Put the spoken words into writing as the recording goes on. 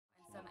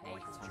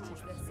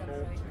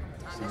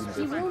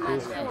You will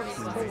not force.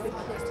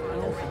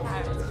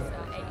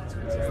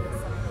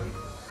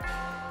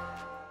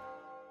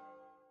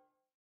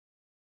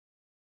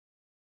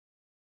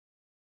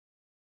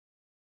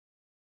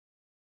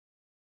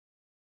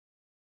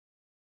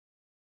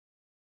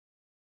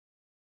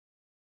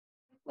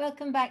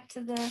 Welcome back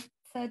to the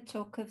third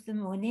talk of the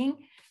morning,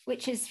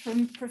 which is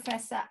from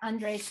Professor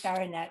Andrei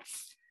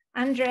Starinets.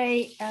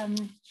 Andrei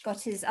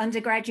got his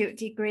undergraduate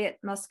degree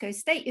at Moscow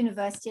State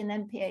University and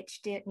then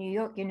PhD at New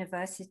York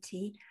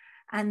University,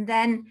 and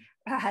then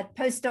had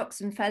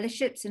postdocs and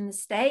fellowships in the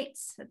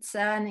States, at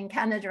CERN in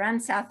Canada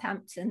and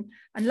Southampton,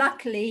 and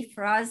luckily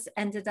for us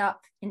ended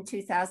up in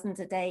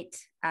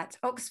 2008 at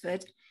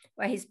Oxford,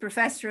 where he's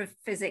Professor of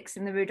Physics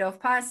in the Rudolf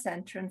Paas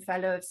Center and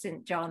Fellow of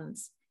St.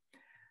 John's.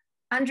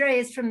 Andrei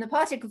is from the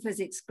particle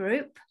physics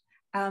group,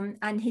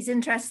 and he's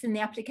interested in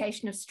the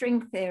application of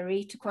string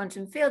theory to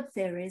quantum field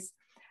theories,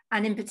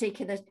 and in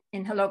particular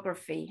in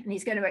holography. And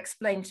he's going to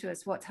explain to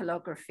us what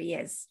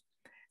holography is.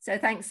 So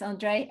thanks,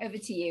 Andrei, over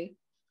to you.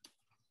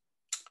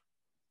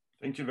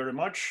 Thank you very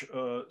much.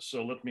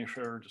 So let me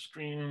share the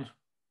screen.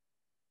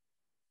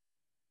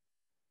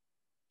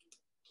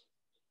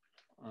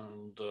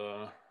 And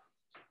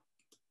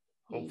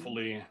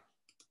hopefully,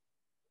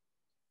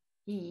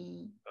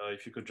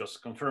 if you could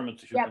just confirm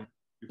it, if you can.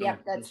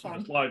 That's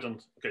fine. Slide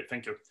and, okay,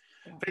 thank you.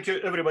 Yeah. Thank you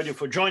everybody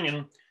for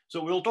joining.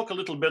 So we'll talk a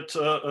little bit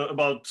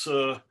about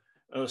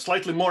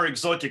slightly more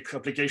exotic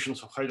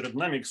applications of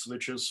hydrodynamics,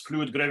 which is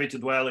fluid gravity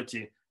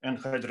duality and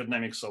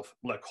hydrodynamics of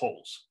black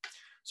holes.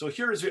 So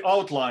here is the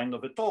outline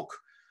of the talk.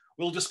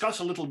 We'll discuss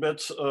a little bit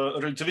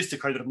relativistic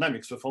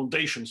hydrodynamics, the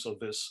foundations of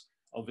this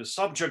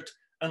subject,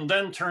 and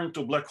then turn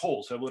to black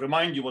holes. I will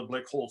remind you what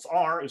black holes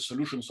are as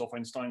solutions of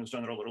Einstein's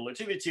general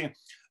relativity,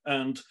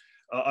 and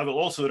I will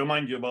also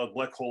remind you about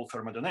black hole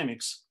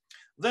thermodynamics.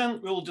 Then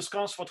we'll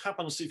discuss what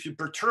happens if you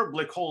perturb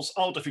black holes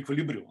out of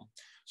equilibrium.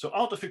 So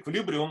out of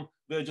equilibrium,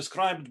 they're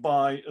described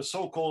by a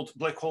so-called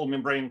black hole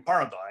membrane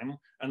paradigm,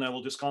 and I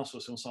will discuss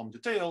this in some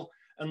detail.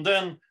 And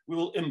then we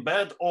will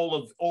embed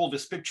all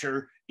this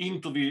picture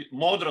into the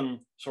modern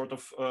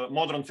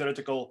modern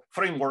theoretical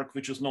framework,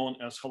 which is known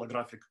as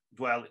holographic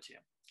duality.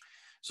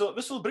 So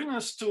this will bring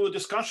us to a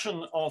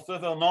discussion of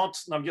whether or not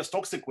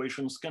Navier-Stokes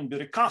equations can be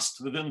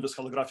recast within this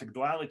holographic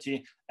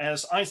duality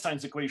as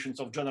Einstein's equations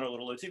of general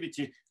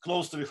relativity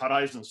close to the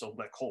horizons of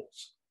black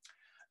holes.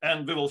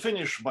 And we will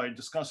finish by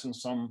discussing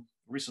some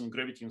recent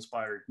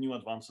gravity-inspired new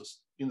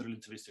advances in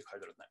relativistic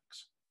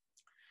hydrodynamics.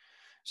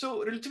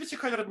 So relativistic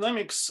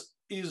hydrodynamics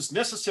is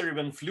necessary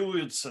when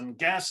fluids and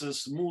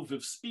gases move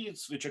with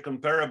speeds which are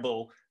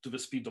comparable to the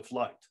speed of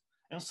light.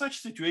 And such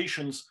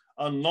situations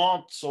are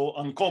not so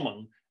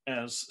uncommon,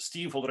 as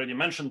Steve already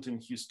mentioned in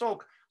his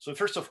talk. So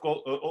first of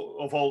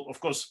all, of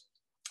course,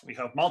 we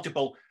have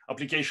multiple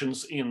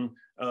applications in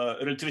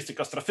relativistic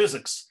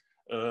astrophysics,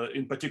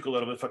 in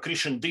particular with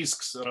accretion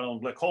disks around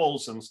black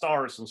holes and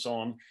stars and so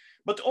on.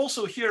 But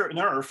also here in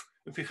Earth,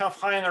 if we have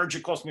high energy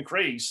cosmic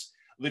rays,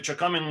 which are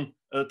coming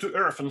to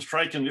Earth and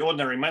striking the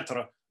ordinary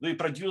matter, they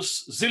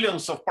produce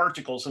zillions of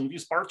particles, and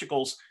these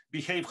particles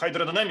behave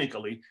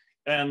hydrodynamically.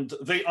 And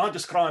they are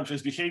described,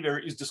 this behavior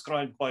is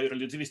described by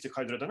relativistic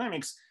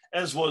hydrodynamics,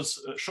 as was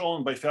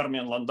shown by Fermi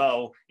and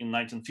Landau in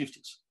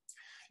 1950s.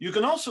 You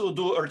can also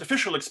do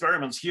artificial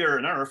experiments here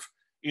on Earth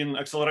in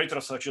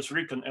accelerators such as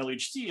RHIC and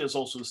LHC, as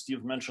also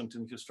Steve mentioned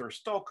in his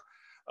first talk.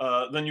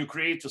 Then you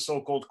create a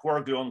so-called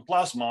quark-gluon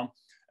plasma.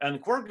 And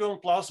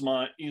quark-gluon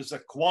plasma is a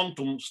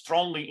quantum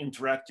strongly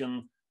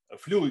interacting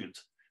fluid.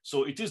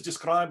 So it is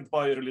described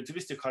by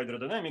relativistic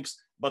hydrodynamics,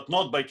 but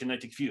not by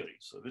kinetic theory.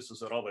 So this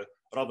is a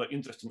rather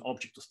interesting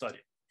object to study.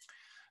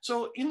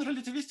 So in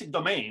relativistic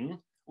domain,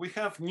 we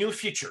have new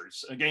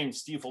features. Again,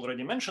 Steve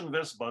already mentioned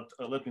this, but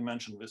let me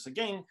mention this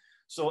again.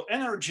 So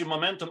energy,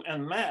 momentum,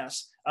 and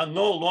mass are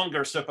no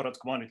longer separate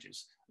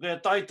quantities. They're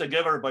tied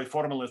together by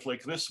formulas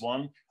like this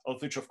one,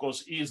 of which, of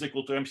course, E is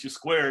equal to mc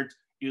squared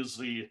is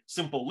the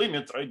simple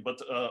limit, right?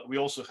 But we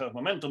also have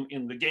momentum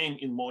in the game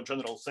in more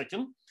general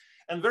setting.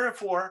 And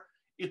therefore,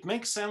 it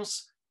makes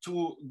sense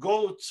to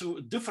go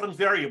to different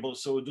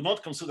variables. So do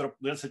not consider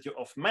density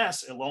of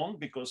mass alone,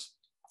 because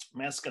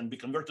mass can be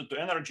converted to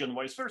energy and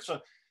vice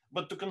versa,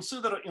 but to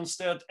consider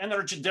instead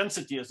energy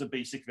density as a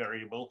basic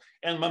variable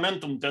and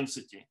momentum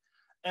density.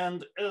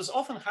 And as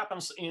often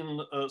happens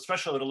in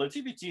special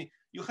relativity,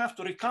 you have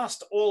to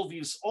recast all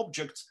these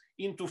objects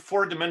into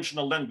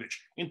four-dimensional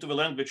language, into the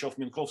language of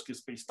Minkowski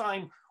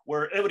space-time,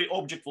 where every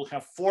object will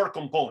have four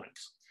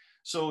components.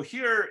 So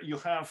here you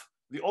have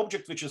the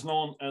object which is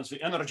known as the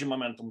energy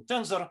momentum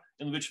tensor,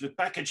 in which we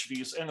package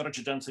these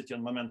energy density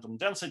and momentum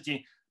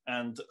density,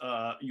 and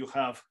you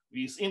have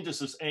these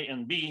indices A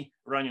and B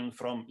running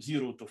from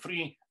 0 to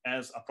 3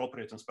 as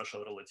appropriate in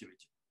special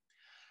relativity.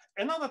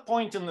 Another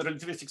point in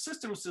relativistic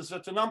systems is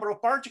that the number of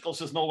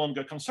particles is no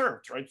longer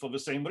conserved, right? For the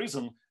same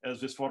reason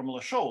as this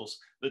formula shows,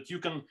 that you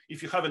can,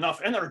 if you have enough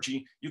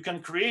energy, you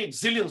can create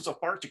zillions of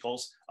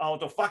particles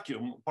out of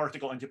vacuum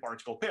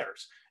particle-antiparticle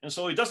pairs. And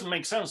so it doesn't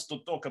make sense to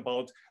talk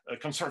about a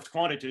conserved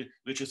quantity,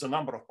 which is a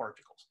number of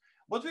particles.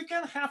 But we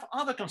can have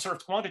other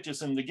conserved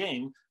quantities in the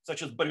game,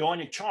 such as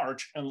baryonic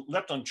charge and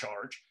lepton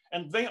charge,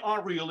 and they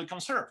are really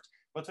conserved,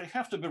 but they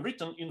have to be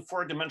written in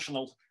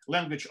four-dimensional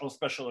language of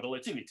special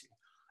relativity.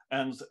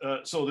 And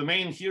so the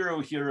main hero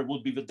here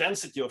would be the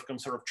density of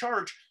conserved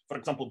charge, for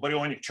example,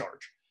 baryonic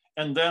charge.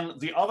 And then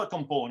the other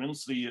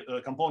components, the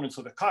components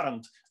of the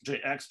current,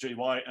 Jx,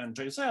 Jy, and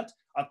Jz,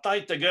 are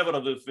tied together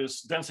with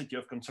this density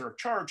of conserved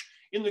charge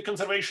in the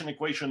conservation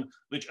equation,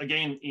 which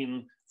again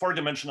in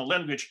four-dimensional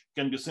language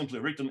can be simply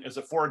written as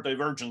a four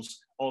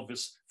divergence of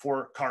this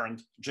four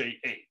current Ja.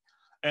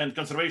 And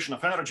conservation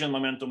of energy and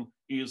momentum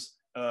is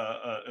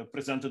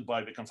presented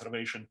by the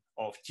conservation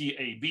of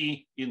TAB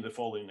in the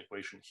following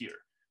equation here.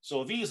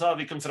 So these are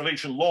the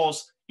conservation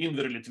laws in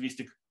the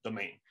relativistic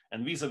domain.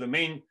 And these are the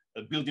main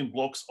building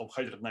blocks of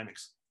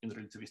hydrodynamics in the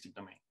relativistic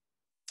domain.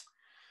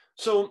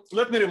 So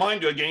let me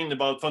remind you again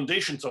about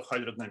foundations of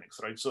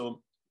hydrodynamics, right?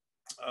 So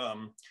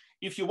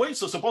if you wait,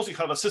 so suppose you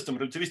have a system,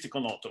 relativistic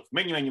or not, of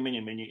many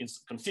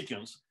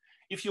constituents.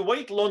 If you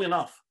wait long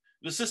enough,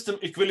 the system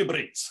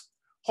equilibrates.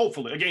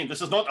 Hopefully, again,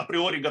 this is not a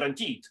priori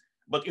guaranteed,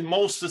 but in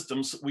most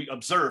systems, we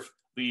observe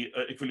the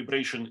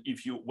equilibration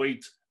if you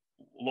wait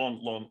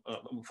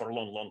for a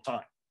long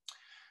time.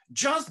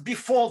 Just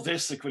before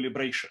this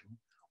equilibration,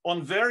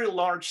 on very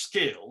large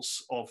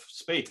scales of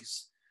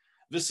space,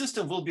 the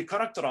system will be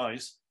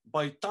characterized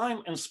by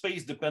time and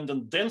space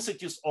dependent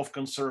densities of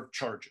conserved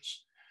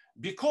charges.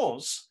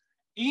 Because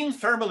in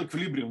thermal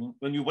equilibrium,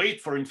 when you wait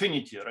for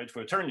infinity, right,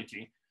 for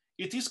eternity,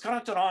 it is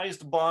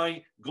characterized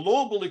by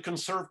globally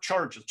conserved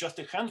charges, just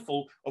a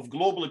handful of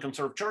globally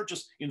conserved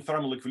charges in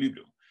thermal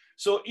equilibrium.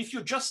 So if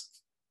you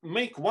just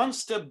make one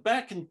step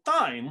back in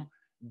time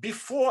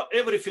before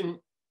everything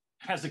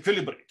has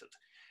equilibrated,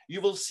 you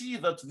will see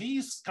that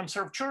these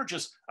conserved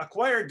charges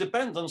acquire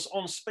dependence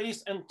on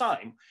space and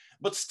time,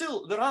 but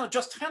still there are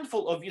just a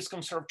handful of these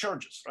conserved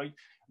charges, right?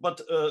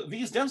 But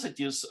these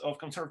densities of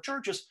conserved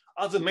charges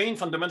are the main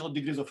fundamental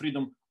degrees of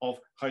freedom of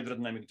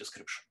hydrodynamic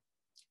description,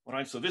 all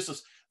right? So this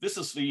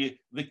is the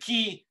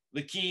key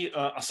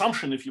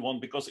assumption, if you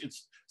want, because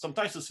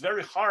sometimes it's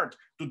very hard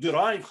to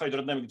derive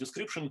hydrodynamic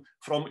description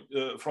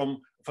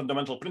from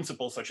fundamental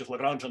principles such as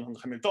Lagrangian and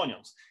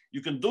Hamiltonians.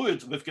 You can do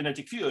it with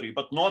kinetic theory,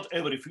 but not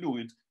every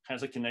fluid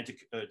has a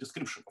kinetic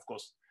description, of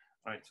course,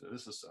 right? So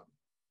this is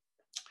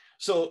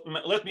so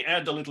let me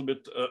add a little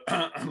bit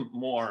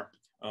more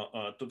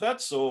to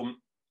that. So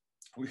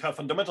we have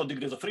fundamental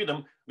degrees of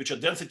freedom, which are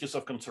densities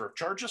of conserved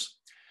charges.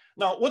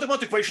 Now, what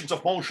about equations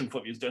of motion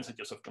for these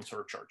densities of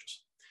conserved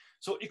charges?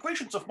 So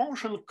equations of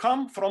motion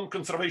come from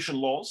conservation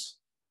laws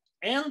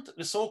and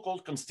the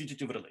so-called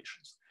constitutive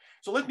relations.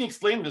 So let me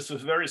explain this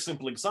with a very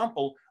simple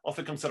example of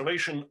a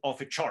conservation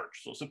of a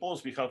charge. So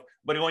suppose we have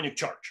baryonic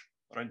charge,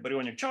 right?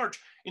 Baryonic charge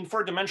in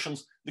 4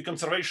 dimensions. The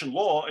conservation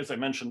law, as I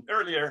mentioned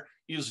earlier,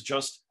 is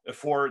just a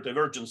 4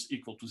 divergence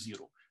equal to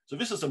 0. So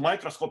this is a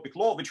microscopic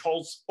law which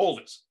holds all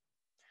this.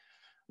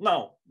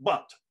 Now,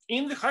 but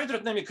in the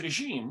hydrodynamic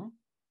regime,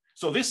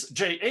 so this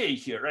Ja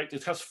here, right,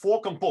 it has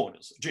 4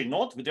 components, J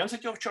naught, the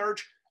density of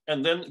charge,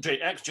 and then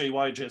Jx, Jy,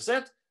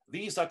 Jz,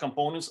 these are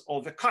components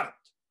of the current.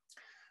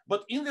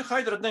 But in the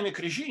hydrodynamic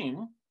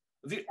regime,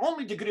 the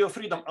only degree of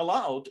freedom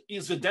allowed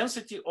is the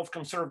density of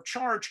conserved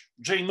charge,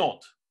 J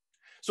naught.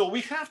 So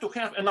we have to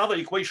have another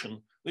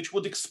equation which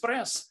would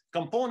express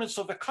components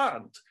of the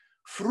current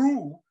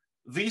through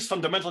this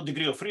fundamental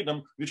degree of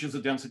freedom, which is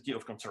the density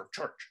of conserved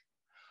charge.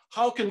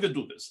 How can we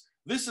do this?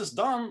 This is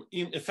done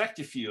in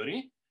effective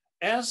theory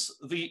as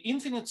the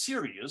infinite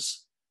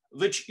series,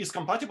 which is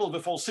compatible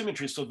with all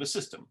symmetries of the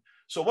system.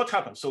 So what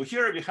happens? So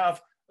here we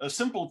have a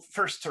simple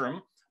first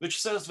term,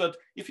 which says that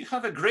if you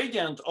have a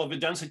gradient of the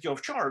density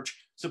of charge,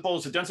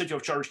 suppose the density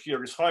of charge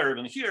here is higher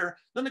than here,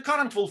 then the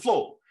current will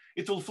flow.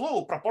 It will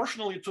flow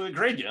proportionally to a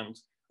gradient,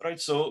 right?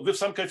 So with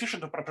some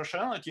coefficient of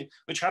proportionality,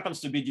 which happens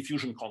to be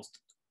diffusion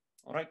constant,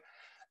 all right?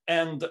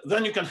 And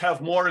then you can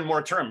have more and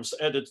more terms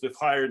added with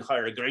higher and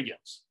higher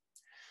gradients.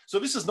 So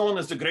this is known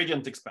as the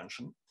gradient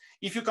expansion.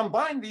 If you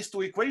combine these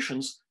 2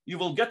 equations, you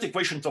will get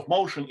equations of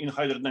motion in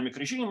hydrodynamic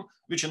regime,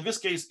 which in this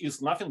case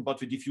is nothing but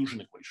the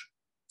diffusion equation.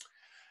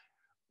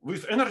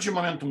 With energy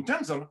momentum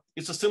tensor,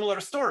 it's a similar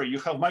story. You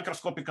have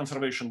microscopic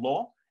conservation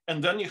law,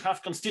 and then you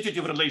have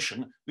constitutive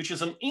relation, which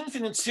is an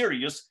infinite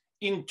series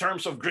in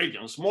terms of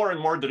gradients. More and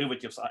more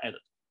derivatives are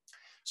added.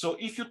 So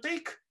if you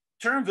take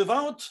term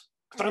without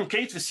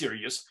truncate the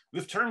series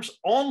with terms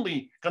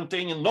only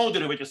containing no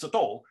derivatives at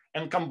all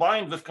and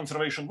combined with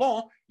conservation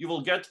law, you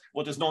will get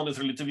what is known as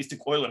relativistic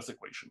Euler's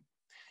equation.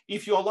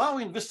 If you allow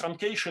in this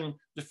truncation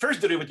the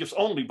first derivatives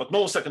only, but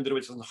no second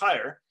derivatives and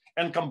higher,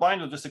 and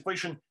combined with this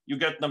equation, you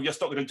get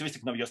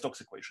relativistic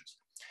Navier-Stokes equations.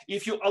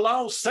 If you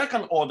allow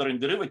second order in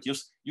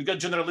derivatives, you get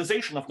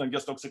generalization of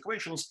Navier-Stokes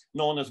equations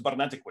known as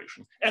Barnett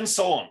equation, and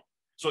so on.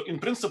 So in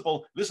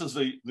principle, this is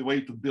the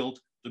way to build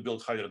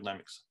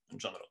hydrodynamics in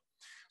general.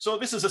 So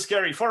this is a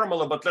scary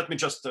formula, but let me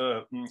just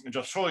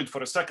show it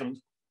for a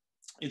second.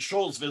 It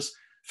shows this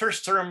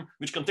first term,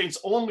 which contains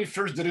only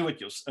first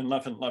derivatives and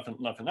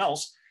nothing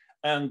else.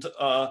 And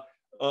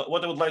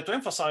what I would like to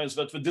emphasize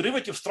that the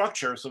derivative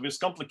structure, so this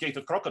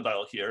complicated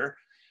crocodile here,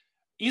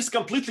 is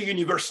completely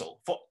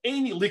universal. For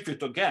any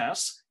liquid or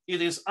gas,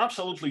 it is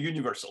absolutely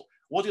universal.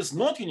 What is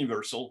not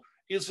universal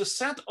is the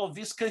set of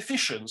these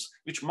coefficients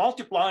which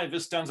multiply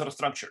these tensor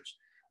structures.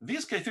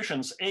 These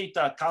coefficients,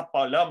 eta,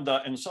 kappa,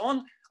 lambda, and so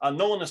on, are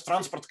known as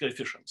transport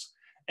coefficients.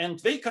 And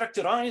they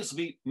characterize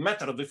the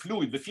matter, the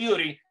fluid, the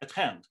theory at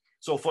hand.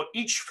 So for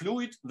each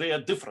fluid, they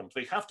are different.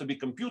 They have to be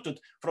computed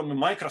from a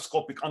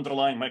microscopic,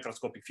 underlying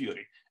microscopic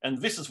theory.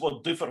 And this is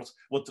what differs,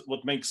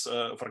 what makes,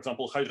 for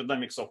example,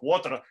 hydrodynamics of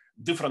water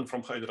different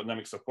from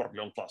hydrodynamics of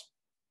Coriolis plasma.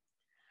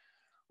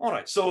 All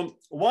right, so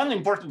one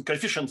important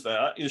coefficient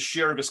there is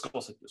shear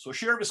viscosity. So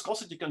shear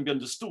viscosity can be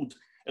understood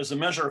as a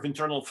measure of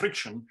internal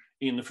friction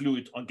in a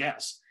fluid or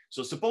gas.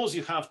 So suppose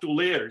you have two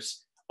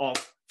layers of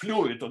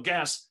fluid or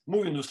gas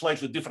moving with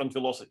slightly different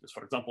velocities.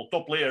 For example,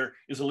 top layer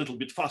is a little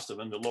bit faster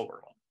than the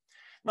lower one.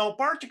 Now,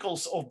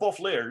 particles of both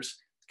layers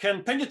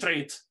can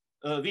penetrate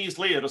these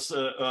layers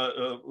from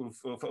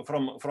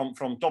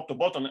top to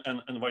bottom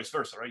and vice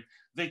versa, right?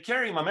 They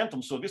carry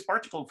momentum. So this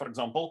particle, for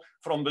example,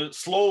 from the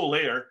slow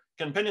layer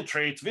can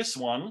penetrate this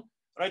one,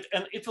 right?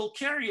 And it will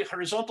carry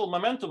horizontal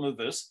momentum with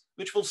this,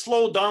 which will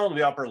slow down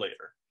the upper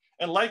layer.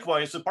 And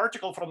likewise, the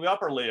particle from the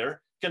upper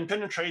layer can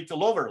penetrate the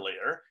lower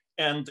layer,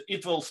 and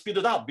it will speed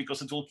it up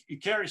because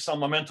it carries some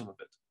momentum with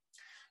it.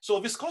 So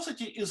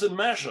viscosity is a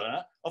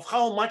measure of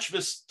how much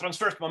this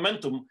transferred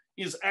momentum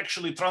is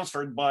actually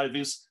transferred by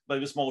this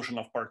motion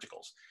of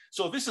particles.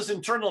 So this is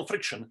internal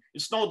friction.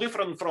 It's no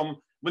different from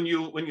when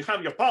you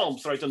have your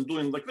palms, right, and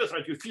doing like this,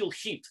 right, you feel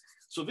heat.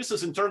 So this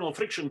is internal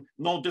friction,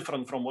 no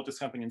different from what is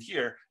happening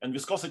here. And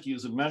viscosity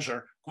is a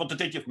measure,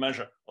 quantitative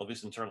measure of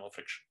this internal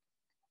friction.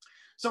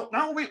 So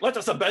now let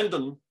us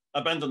abandon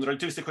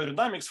relativistic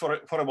hydrodynamics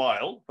for a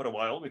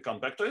while, we come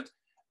back to it,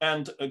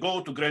 and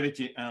go to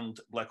gravity and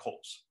black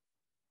holes.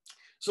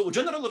 So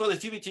general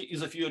relativity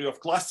is a theory of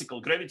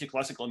classical gravity,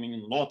 classical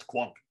meaning not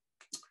quantum.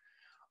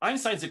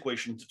 Einstein's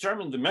equations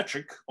determine the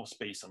metric of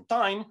space and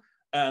time,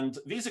 and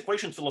these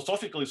equations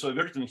philosophically so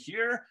written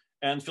here,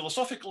 and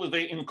philosophically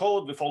they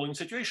encode the following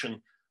situation,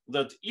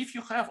 that if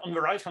you have on the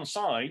right-hand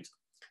side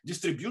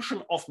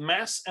distribution of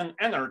mass and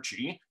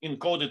energy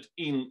encoded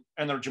in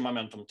energy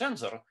momentum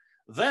tensor,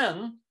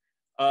 then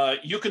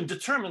you can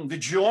determine the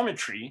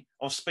geometry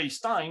of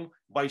space-time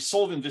by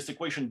solving this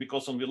equation,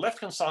 because on the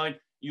left-hand side,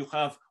 you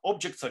have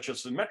objects such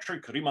as the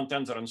metric, Riemann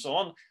tensor, and so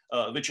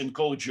on, which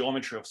encode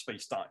geometry of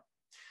space-time.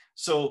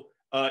 So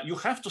you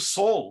have to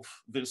solve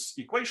these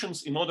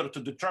equations in order to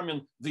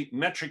determine the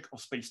metric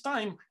of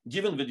space-time,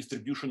 given the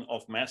distribution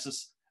of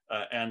masses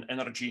and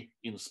energy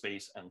in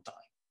space and time.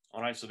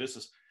 All right, so this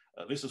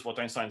is what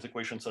Einstein's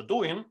equations are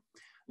doing.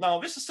 Now,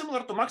 this is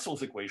similar to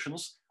Maxwell's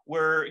equations,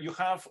 where you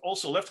have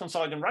also left-hand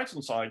side and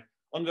right-hand side.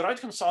 On the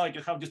right-hand side,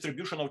 you have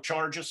distribution of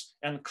charges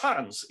and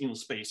currents in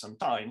space and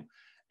time.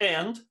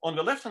 And on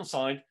the left-hand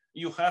side,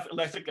 you have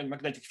electric and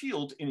magnetic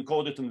field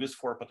encoded in this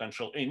 4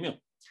 potential A mu.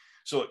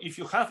 So if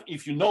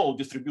you know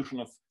distribution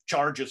of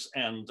charges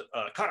and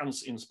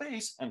currents in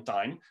space and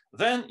time,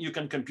 then you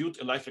can compute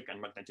electric and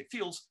magnetic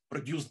fields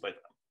produced by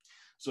them.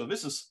 So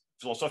this is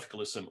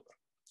philosophically similar.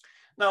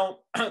 Now,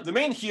 the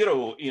main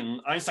hero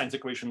in Einstein's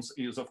equations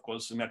is, of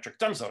course, the metric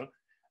tensor.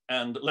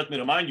 And let me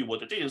remind you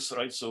what it is,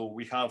 right? So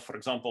we have, for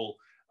example,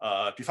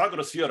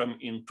 Pythagoras theorem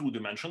in 2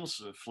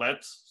 dimensions, flat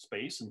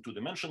space in 2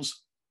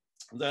 dimensions.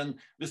 Then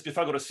this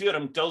Pythagoras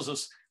theorem tells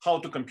us how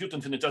to compute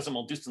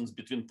infinitesimal distance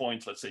between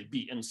points, let's say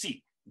B and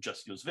C.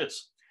 Just use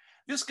this.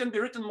 This can be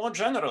written more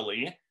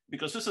generally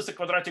because this is a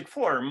quadratic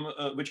form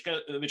which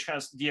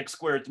has dx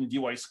squared and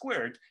dy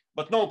squared,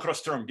 but no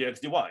cross term dx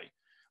dy.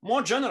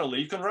 More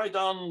generally, you can write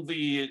down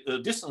the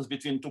distance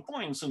between 2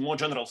 points in more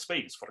general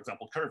space, for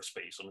example, curved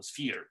space on a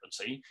sphere, let's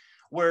say,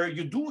 where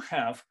you do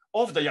have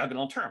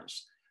off-diagonal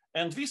terms.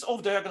 And these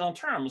off-diagonal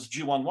terms,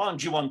 G11,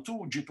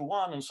 G12,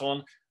 G21, and so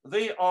on,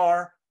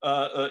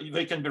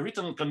 they can be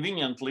written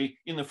conveniently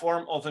in the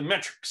form of a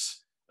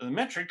matrix. A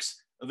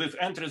matrix with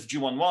entries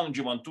G11,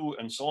 G12,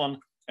 and so on.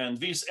 And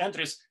these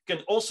entries can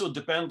also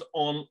depend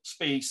on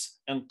space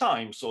and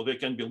time, so they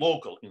can be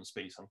local in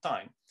space and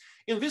time.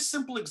 In this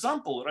simple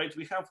example, right,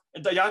 we have a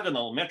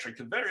diagonal metric,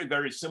 a very,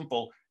 very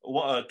simple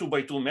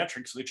 2x2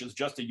 matrix, which is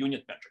just a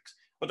unit matrix.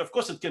 But of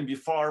course, it can be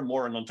far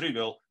more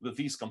non-trivial with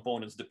these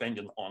components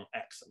depending on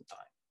x and time.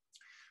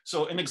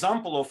 So an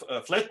example of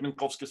a flat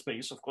Minkowski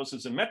space, of course,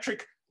 is a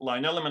metric,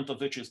 line element of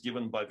which is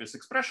given by this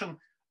expression.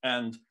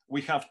 And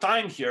we have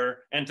time here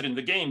entering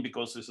the game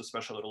because this is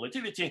special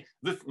relativity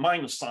with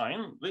minus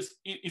sign. This,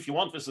 if you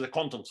want, this is the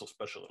contents of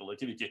special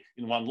relativity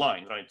in one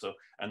line, right? So,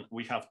 and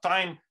we have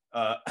time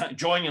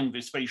joining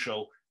the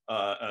spatial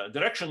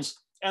directions.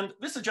 And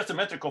this is just a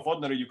metric of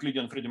ordinary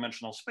Euclidean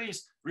 3-dimensional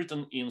space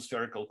written in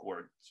spherical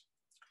coordinates.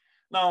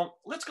 Now,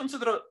 let's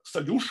consider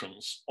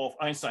solutions of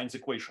Einstein's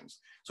equations.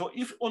 So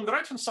if on the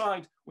right-hand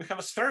side, we have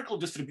a spherical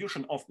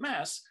distribution of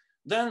mass,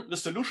 then the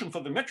solution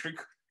for the metric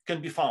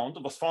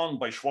was found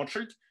by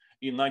Schwarzschild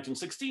in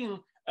 1916,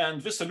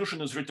 and this solution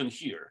is written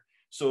here.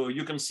 So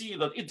you can see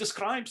that it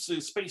describes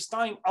the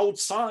space-time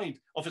outside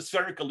of a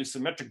spherical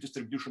symmetric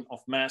distribution of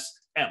mass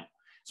m.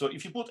 So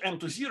if you put m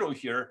to 0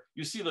 here,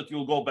 you see that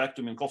you'll go back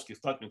to Minkowski's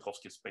flat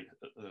Minkowski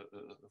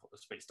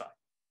space-time.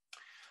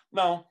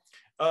 Now,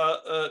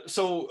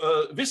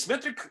 this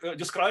metric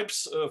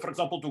describes, for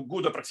example, to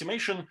good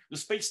approximation, the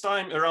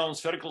space-time around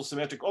spherical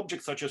symmetric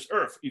objects such as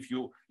Earth, if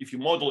you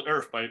model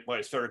Earth by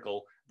a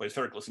spherical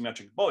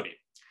symmetric body.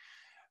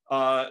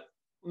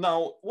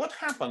 Now, what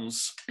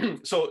happens?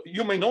 So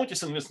you may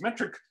notice in this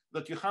metric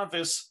that you have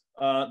this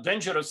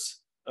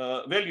dangerous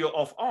value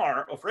of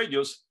r of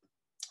radius.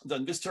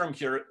 Then this term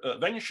here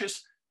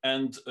vanishes,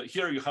 and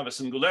here you have a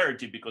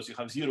singularity because you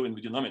have 0 in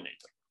the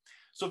denominator.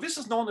 So this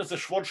is known as the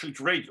Schwarzschild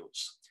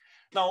radius.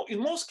 Now, in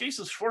most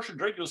cases,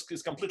 Schwarzschild radius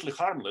is completely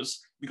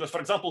harmless because,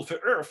 for example, for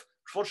Earth,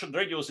 Schwarzschild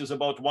radius is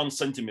about 1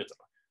 centimeter,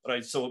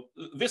 right? So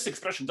this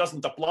expression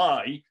doesn't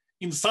apply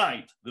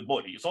inside the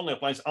body. It only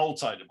applies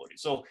outside the body.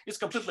 So it's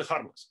completely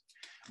harmless.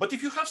 But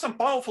if you have some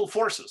powerful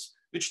forces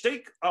which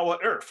take our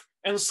Earth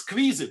and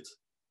squeeze it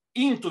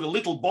into the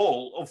little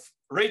ball of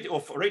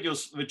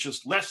radius which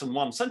is less than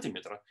 1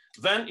 centimeter,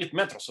 then it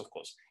matters, of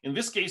course. In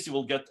this case, you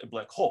will get a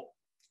black hole.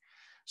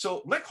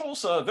 So black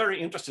holes are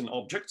very interesting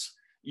objects.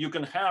 You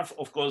can have,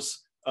 of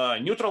course,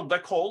 neutral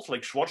black holes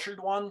like Schwarzschild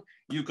one.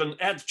 You can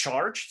add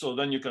charge. So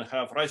then you can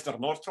have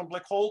Reisner-Nordstrom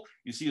black hole.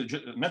 You see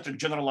the metric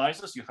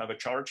generalizes. You have a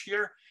charge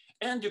here.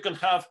 And you can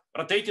have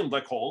rotating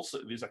black holes.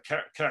 These are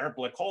Kerr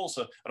black holes,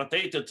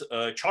 rotated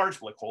charged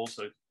black holes,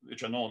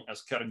 which are known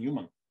as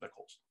Kerr-Newman black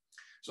holes.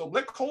 So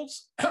black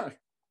holes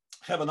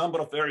have a number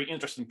of very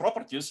interesting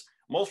properties,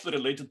 mostly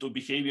related to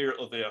behavior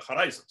of their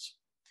horizons.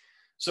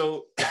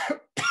 So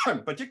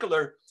in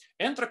particular,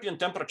 entropy and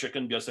temperature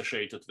can be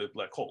associated with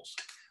black holes.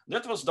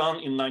 That was done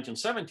in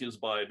 1970s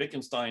by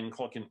Bekenstein,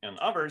 Hawking, and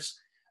others.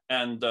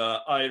 And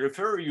I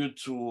refer you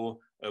to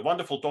a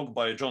wonderful talk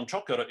by John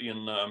Chocker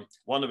in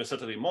one of the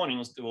Saturday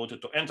mornings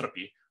devoted to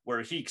entropy,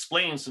 where he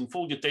explains in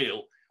full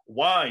detail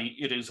why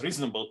it is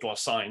reasonable to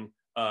assign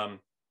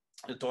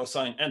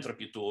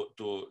entropy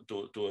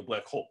to a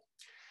black hole.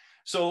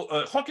 So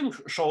Hawking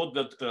showed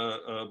that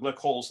black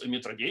holes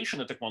emit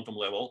radiation at a quantum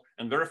level,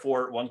 and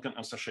therefore one can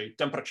associate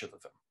temperature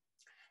with them.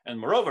 And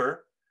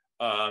moreover,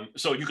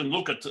 so you can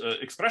look at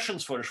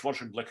expressions for a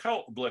Schwarzschild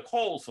black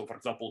hole. So for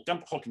example,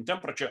 Hawking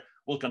temperature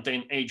will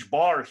contain h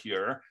bar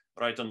here,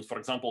 right? And for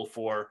example,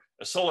 for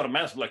a solar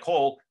mass black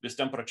hole, this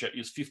temperature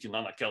is 50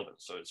 nanokelvin.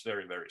 So it's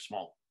very, very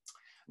small.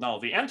 Now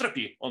the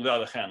entropy, on the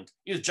other hand,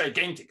 is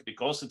gigantic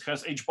because it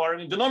has h bar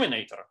in the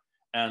denominator.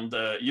 And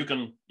you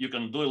can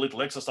do a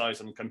little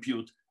exercise and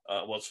compute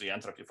what's the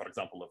entropy, for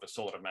example, of a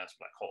solar mass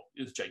black hole.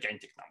 It's a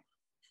gigantic number.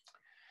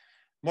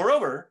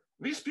 Moreover,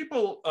 these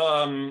people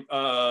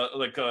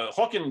like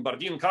Hawking,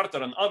 Bardeen,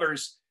 Carter, and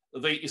others,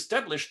 they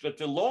established that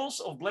the laws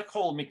of black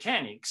hole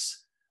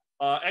mechanics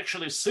are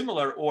actually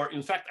similar or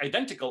in fact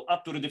identical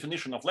up to the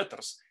definition of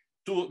letters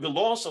to the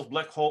laws of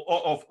black hole,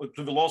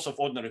 to the laws of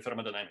ordinary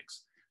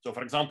thermodynamics. So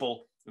for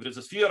example, there is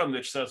a theorem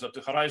which says that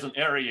the horizon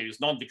area is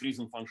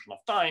non-decreasing function of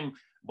time,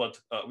 but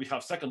we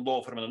have second law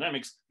of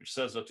thermodynamics, which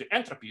says that the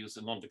entropy is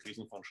a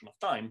non-decreasing function of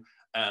time.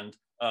 And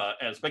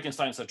as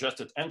Bekenstein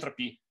suggested,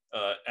 entropy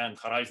and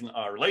horizon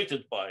are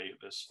related by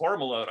this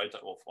formula, right,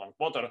 of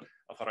 1/4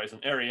 of horizon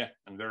area,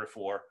 and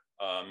therefore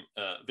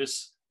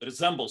this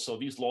resembles, so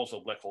these laws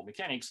of black hole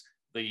mechanics,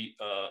 they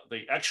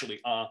actually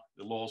are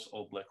the laws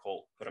of black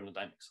hole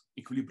thermodynamics,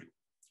 equilibrium.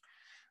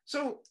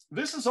 So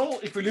this is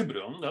all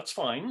equilibrium, that's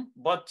fine,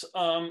 but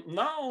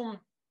now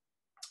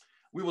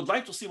we would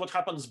like to see what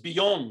happens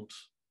beyond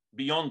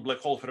black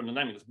hole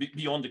thermodynamics,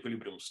 beyond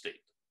equilibrium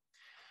state.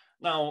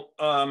 Now,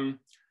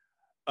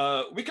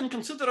 we can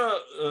consider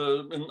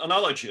an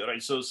analogy,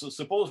 right? So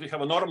suppose we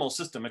have a normal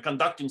system, a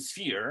conducting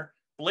sphere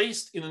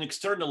placed in an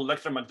external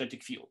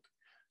electromagnetic field.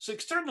 So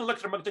external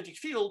electromagnetic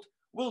field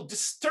will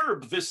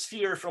disturb this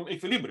sphere from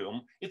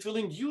equilibrium. It will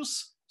induce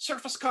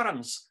surface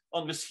currents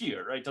on the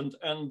sphere, right?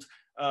 And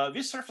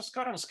these surface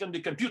currents can be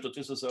computed.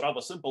 This is a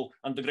rather simple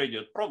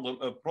undergraduate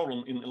problem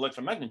in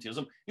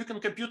electromagnetism. You can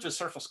compute the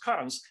surface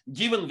currents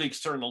given the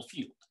external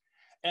field.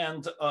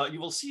 And you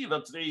will see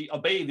that they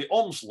obey the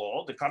Ohm's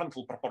law, the current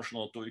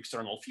proportional to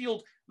external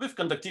field, with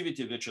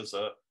conductivity, which is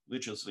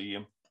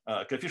the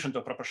coefficient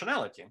of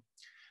proportionality.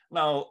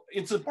 Now,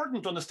 it's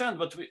important to understand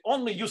that we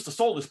only use to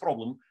solve this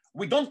problem.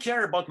 We don't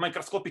care about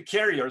microscopic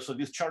carriers of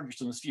these charges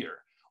in the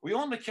sphere. We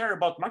only care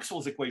about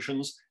Maxwell's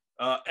equations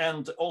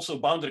and also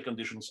boundary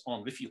conditions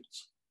on the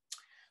fields.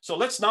 So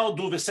let's now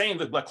do the same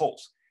with black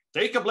holes.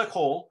 Take a black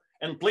hole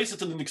and place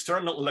it in an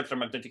external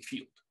electromagnetic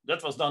field.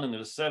 That was done in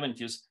the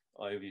 70s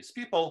by these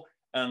people.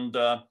 And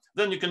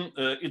then you can,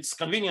 it's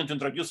convenient to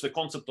introduce the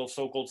concept of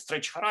so-called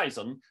stretch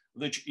horizon,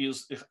 which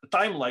is a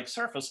time-like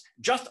surface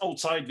just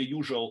outside the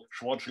usual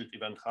Schwarzschild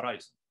event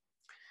horizon.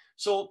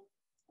 So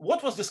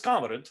what was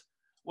discovered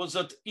was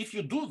that if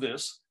you do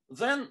this,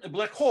 then a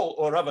black hole,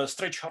 or rather a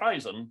stretch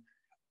horizon,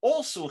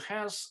 also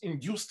has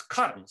induced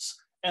currents,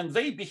 and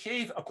they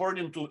behave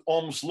according to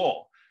Ohm's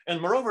law.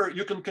 And moreover,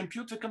 you can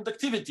compute the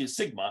conductivity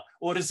sigma,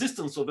 or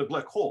resistance of a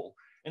black hole.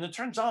 And it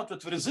turns out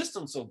that the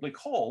resistance of black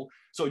hole,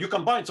 so you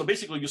combine, so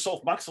basically you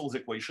solve Maxwell's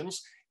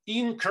equations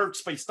in curved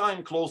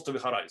space-time close to the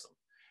horizon.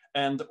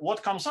 And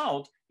what comes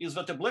out is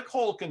that a black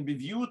hole can be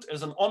viewed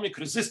as an ohmic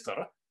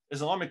resistor,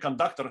 as an ohmic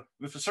conductor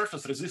with a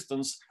surface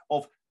resistance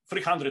of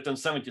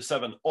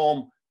 377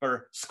 ohm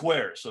per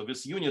square. So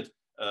this unit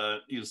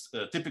is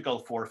typical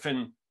for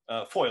thin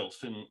foils,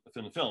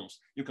 thin films.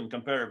 You can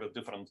compare with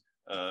different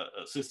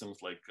systems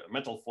like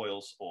metal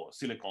foils or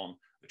silicon,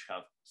 which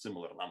have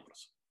similar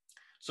numbers.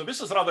 So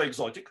this is rather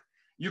exotic.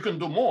 You can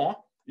do more.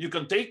 You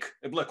can take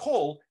a black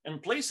hole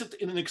and place it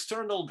in an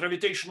external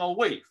gravitational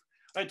wave.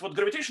 Right, what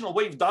gravitational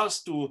wave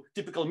does to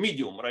typical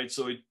medium, right?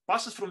 So it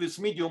passes through this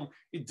medium,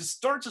 it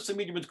distorts the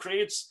medium, it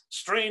creates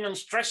strain and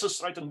stresses,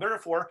 right? And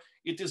therefore,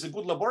 it is a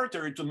good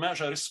laboratory to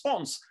measure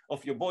response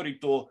of your body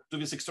to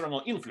this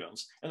external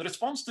influence. And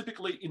response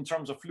typically in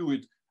terms of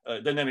fluid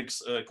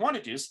dynamics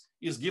quantities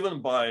is given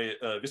by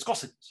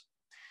viscosities.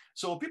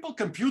 So people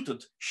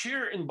computed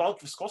shear and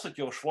bulk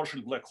viscosity of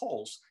Schwarzschild black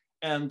holes,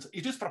 and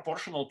it is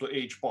proportional to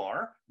h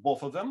bar,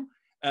 both of them.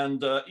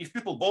 And if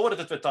people bothered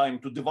at the time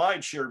to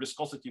divide shear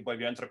viscosity by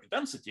the entropy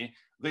density,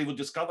 they would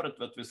discover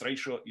that this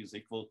ratio is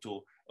equal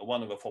to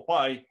 1/4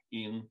 pi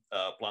in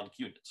Planck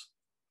units.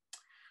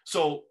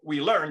 So we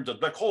learned that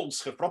black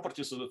holes have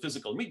properties of the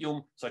physical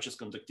medium, such as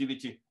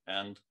conductivity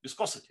and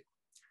viscosity.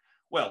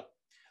 Well,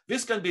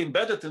 this can be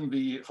embedded in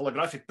the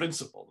holographic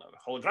principle. Now,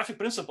 the holographic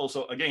principle,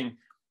 so again,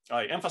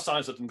 I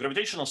emphasize that in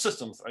gravitational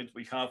systems, right,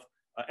 we have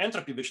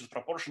entropy which is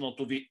proportional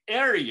to the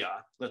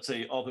area, let's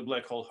say, of the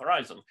black hole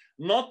horizon,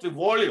 not the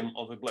volume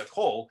of the black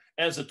hole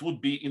as it would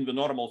be in the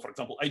normal, for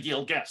example,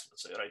 ideal gas,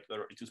 let's say, right,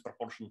 where it is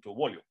proportional to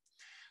volume.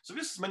 So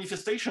this is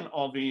manifestation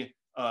of the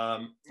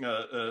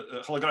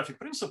holographic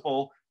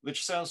principle,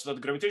 which says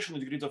that gravitational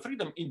degrees of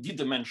freedom in d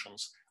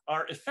dimensions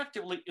are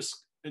effectively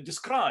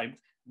described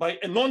by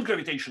a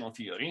non-gravitational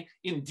theory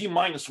in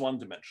d-1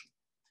 dimension.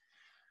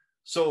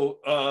 So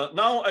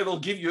now I will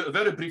give you a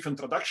very brief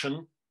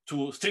introduction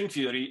to string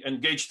theory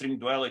and gauge string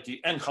duality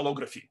and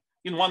holography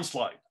in one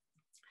slide.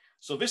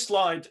 So this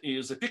slide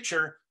is a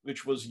picture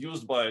which was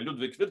used by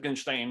Ludwig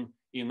Wittgenstein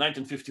in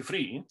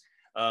 1953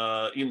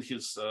 in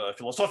his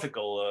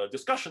philosophical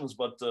discussions,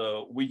 but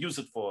we use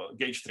it for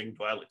gauge string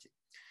duality.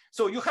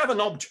 So you have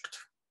an object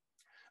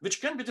which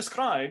can be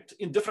described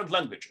in different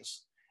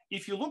languages.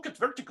 If you look at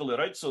vertically,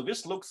 right, so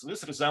this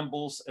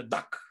resembles a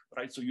duck,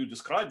 right? So you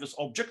describe this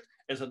object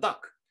as a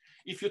duck.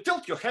 If you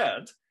tilt your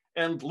head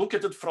and look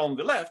at it from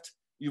the left,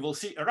 you will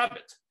see a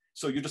rabbit.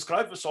 So you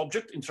describe this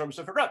object in terms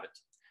of a rabbit.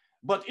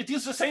 But it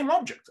is the same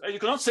object. You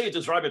cannot say it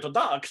is rabbit or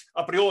duck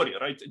a priori,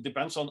 right? It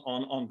depends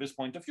on this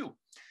point of view.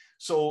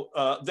 So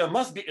there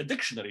must be a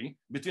dictionary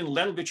between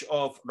language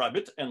of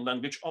rabbit and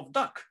language of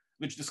duck,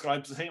 which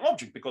describes the same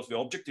object because the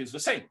object is the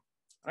same,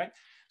 right?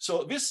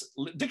 So this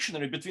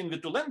dictionary between the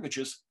two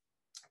languages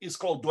is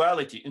called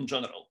duality in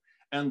general.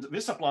 And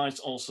this applies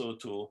also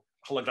to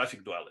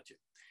holographic duality.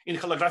 In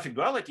holographic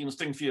duality, in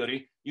string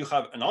theory, you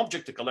have an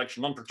object, a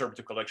collection,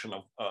 non-perturbative collection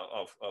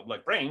of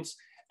black brains,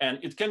 and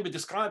it can be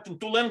described in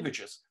two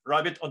languages,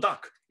 rabbit or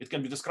duck. It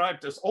can be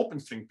described as open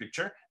string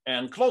picture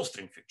and closed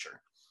string picture,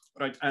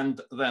 right?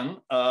 And then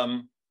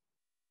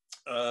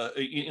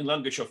in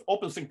language of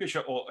open string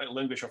picture or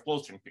language of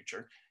closed string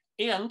picture.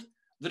 And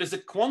there is a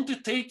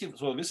quantitative,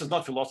 so this is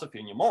not philosophy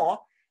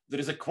anymore, there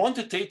is a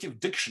quantitative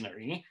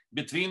dictionary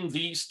between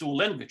these two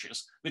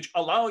languages, which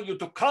allow you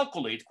to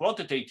calculate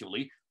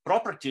quantitatively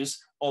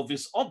properties of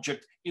this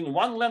object in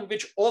one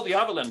language or the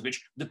other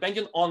language,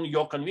 depending on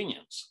your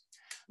convenience.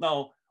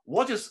 Now,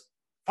 what is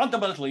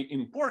fundamentally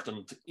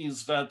important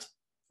is that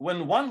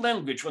when one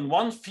language, when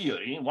one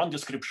theory, one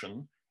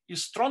description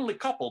is strongly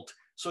coupled,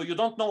 so you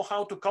don't know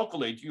how to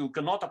calculate, you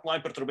cannot apply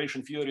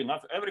perturbation theory,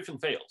 everything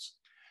fails.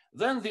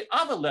 Then the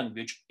other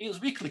language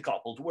is weakly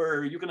coupled,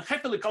 where you can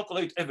happily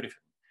calculate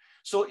everything.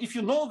 So if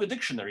you know the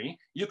dictionary,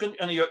 you can,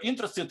 and you're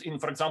interested in,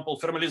 for example,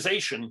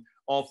 thermalization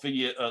of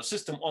the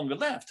system on the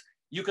left,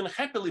 you can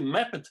happily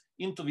map it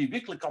into the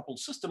weakly coupled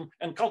system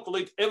and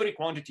calculate every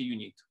quantity you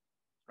need,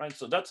 right?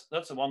 So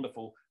that's a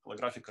wonderful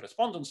holographic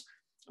correspondence,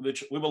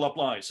 which we will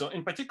apply. So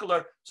in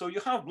particular, so you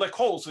have black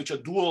holes, which are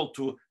dual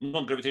to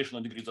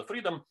non-gravitational degrees of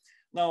freedom.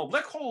 Now,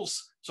 black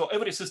holes, so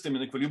every system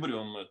in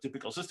equilibrium, a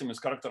typical system, is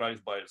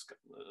characterized by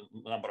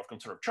a number of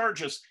conserved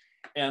charges.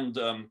 And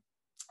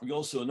we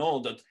also know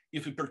that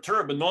if we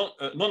perturb a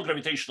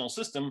non-gravitational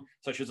system,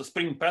 such as a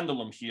spring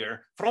pendulum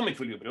here from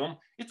equilibrium,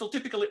 it will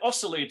typically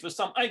oscillate with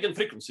some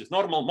eigenfrequencies,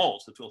 normal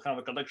modes. It will have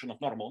a collection of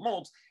normal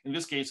modes. In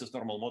this case, its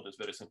normal mode is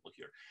very simple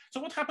here. So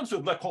what happens to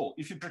a black hole?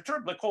 If you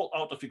perturb black hole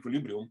out of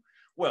equilibrium,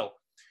 well,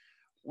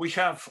 we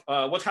have,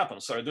 what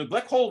happens? Sorry, the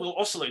black hole will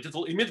oscillate. It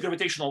will emit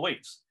gravitational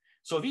waves.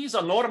 So these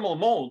are normal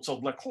modes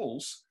of black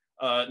holes,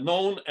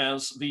 known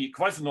as the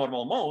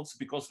quasi-normal modes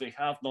because they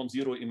have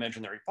non-zero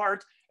imaginary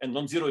part, and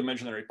non-zero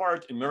imaginary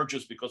part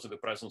emerges because of the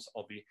presence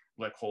of the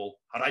black hole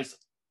horizon.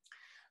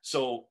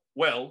 So,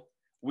 well,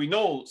 we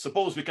know,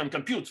 suppose we can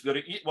compute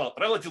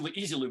relatively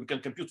easily, we can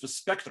compute the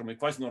spectrum, a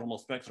quasi-normal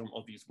spectrum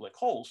of these black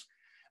holes,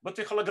 but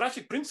the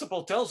holographic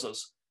principle tells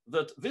us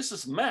that this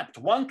is mapped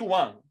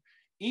one-to-one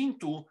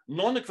into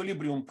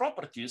non-equilibrium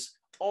properties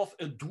of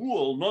a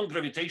dual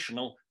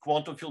non-gravitational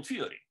quantum field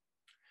theory.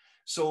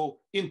 So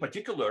in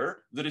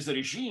particular, there is a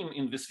regime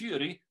in this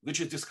theory which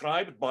is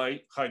described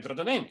by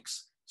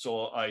hydrodynamics.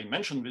 So I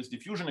mentioned these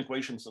diffusion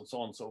equations and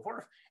so on and so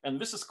forth. And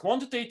this is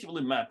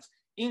quantitatively mapped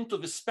into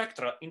the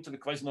spectra, into the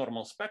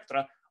quasi-normal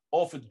spectra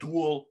of a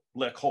dual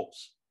black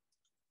holes,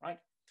 right?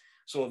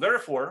 So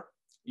therefore,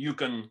 you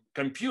can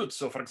compute.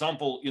 So for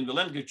example, in the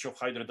language of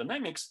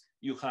hydrodynamics,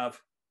 you have,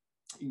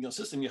 in your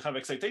system, you have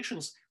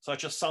excitations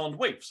such as sound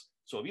waves.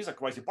 So these are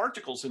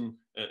quasi-particles in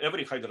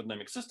every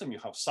hydrodynamic system. You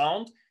have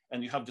sound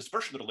and you have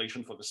dispersion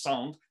relation for the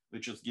sound,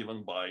 which is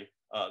given by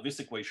this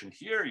equation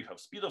here. You have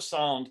speed of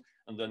sound,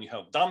 and then you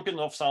have damping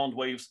of sound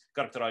waves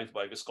characterized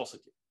by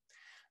viscosity.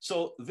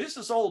 So this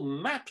is all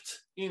mapped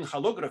in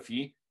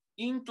holography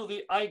into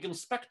the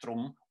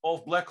eigenspectrum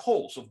of black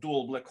holes, of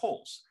dual black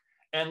holes.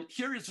 And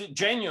here is a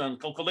genuine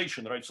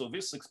calculation, right? So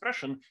this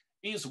expression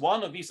is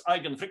one of these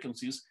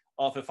eigenfrequencies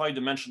of a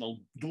 5-dimensional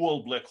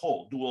dual black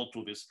hole, dual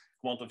to this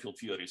quantum field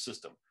theory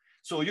system.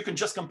 So you can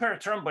just compare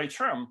term by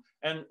term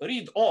and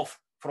read off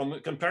from a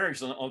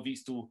comparison of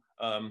these two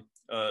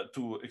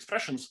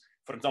expressions.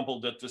 For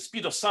example, that the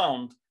speed of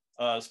sound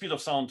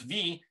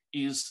v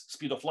is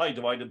speed of light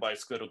divided by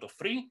square root of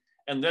 3.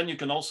 And then you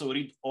can also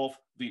read off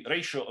the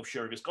ratio of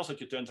shear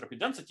viscosity to entropy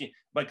density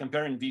by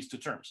comparing these two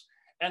terms.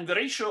 And the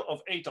ratio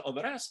of eta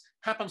over S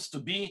happens to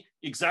be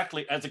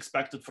exactly as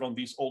expected from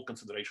these old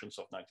considerations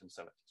of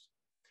 1970s.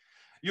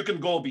 You can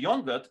go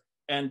beyond that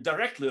and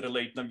directly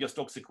relate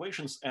Navier-Stokes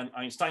equations and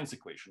Einstein's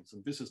equations.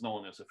 And this is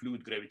known as a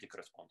fluid gravity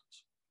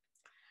correspondence.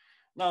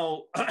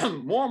 Now,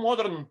 more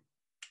modern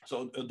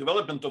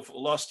development of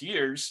last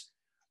years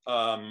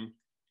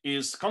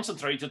is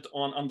concentrated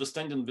on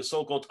understanding the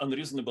so-called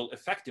unreasonable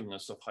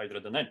effectiveness of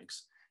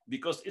hydrodynamics,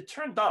 because it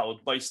turned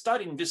out by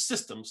studying these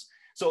systems,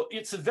 so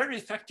it's a very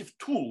effective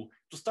tool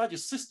to study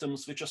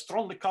systems which are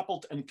strongly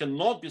coupled and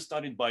cannot be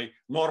studied by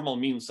normal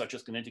means such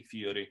as kinetic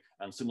theory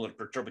and similar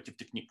perturbative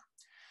technique.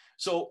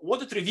 So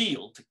what it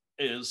revealed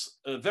is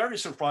a very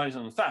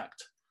surprising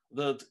fact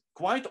that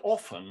quite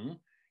often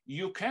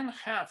you can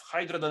have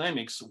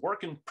hydrodynamics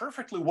working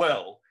perfectly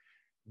well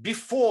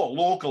before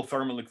local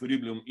thermal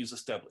equilibrium is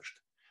established.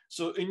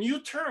 So a new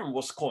term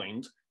was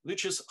coined,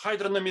 which is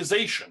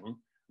hydrodynamization,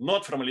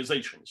 not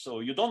thermalization. So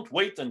you don't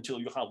wait until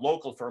you have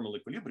local thermal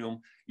equilibrium.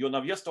 Your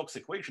Navier-Stokes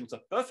equations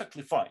are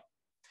perfectly fine.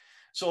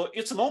 So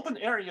it's an open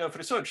area of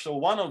research. So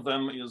one of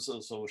them is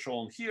also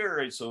shown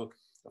here. So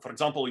for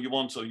example, you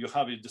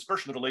have a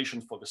dispersion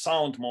relation for the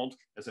sound mode,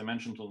 as I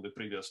mentioned on the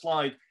previous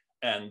slide.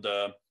 And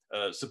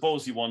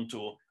suppose you want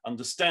to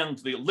understand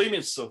the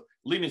limits of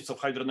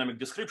hydrodynamic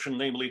description,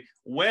 namely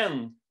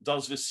when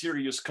does this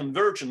series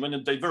converge and when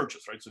it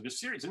diverges, right? So this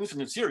series,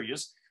 infinite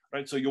series,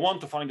 right? So you want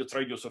to find its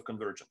radius of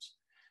convergence.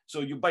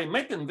 So by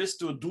mapping this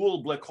to a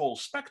dual black hole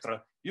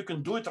spectra, you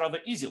can do it rather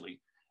easily.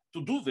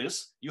 To do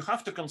this, you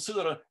have to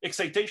consider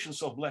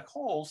excitations of black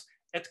holes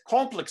at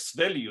complex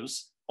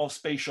values of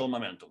spatial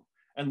momentum.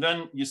 And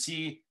then you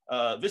see,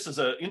 this is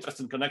an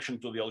interesting connection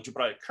to the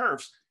algebraic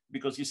curves,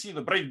 because you see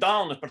the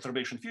breakdown of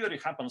perturbation theory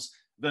happens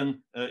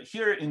when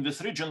here in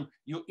this region,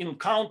 you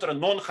encounter a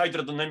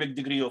non-hydrodynamic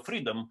degree of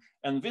freedom.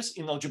 And this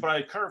in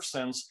algebraic curve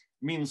sense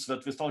means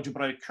that this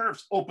algebraic curve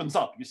opens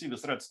up. You see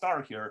this red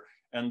star here,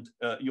 and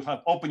you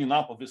have opening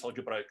up of this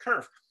algebraic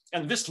curve.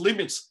 And this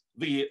limits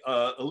the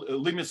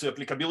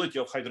applicability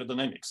of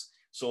hydrodynamics.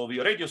 So the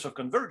radius of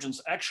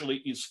convergence actually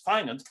is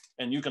finite,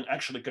 and you can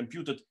actually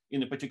compute it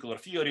in a particular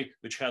theory,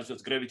 which has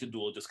this gravity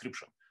dual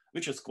description,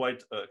 which is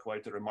quite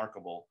a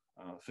remarkable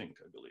thing,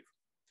 I believe.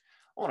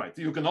 All right,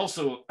 you can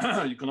also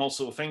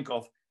think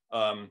of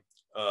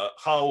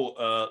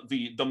how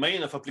the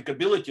domain of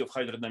applicability of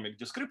hydrodynamic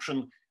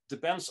description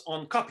depends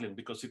on coupling,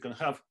 because you can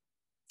have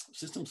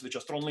systems which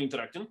are strongly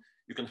interacting,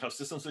 you can have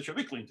systems which are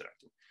weakly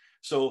interacting.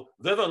 So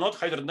whether or not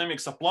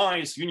hydrodynamics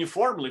applies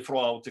uniformly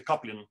throughout the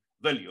coupling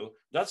value,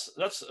 that's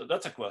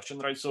a question,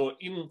 right? So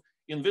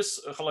in this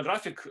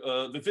holographic,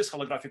 with these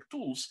holographic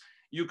tools,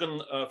 you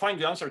can find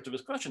the answer to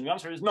this question. The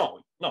answer is no,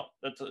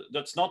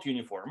 that's not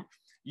uniform.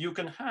 You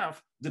can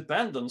have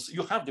dependence,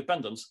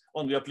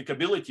 on the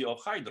applicability of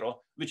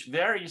hydro, which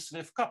varies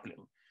with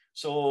coupling.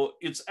 So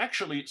it's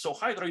actually, so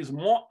hydro is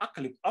more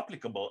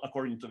applicable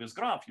according to this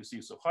graph, you see.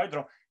 So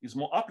hydro is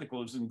more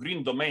applicable in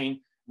green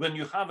domain when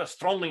you have a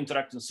strongly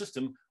interacting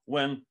system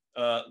than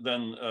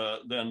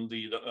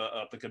the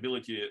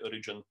applicability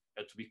region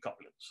at weak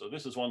coupling. So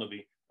this is one of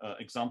the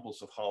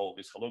examples of how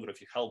this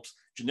holography helps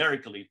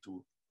generically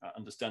to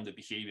understand the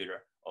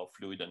behavior of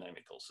fluid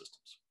dynamical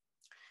systems.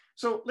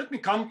 So let me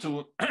come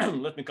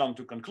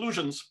to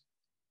conclusions.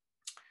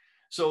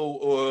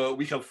 So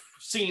we have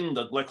seen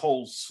that black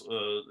holes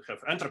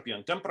have entropy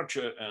and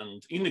temperature,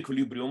 and in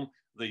equilibrium,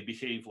 they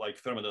behave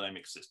like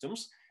thermodynamic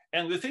systems.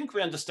 And we think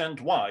we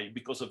understand why,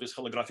 because of this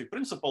holographic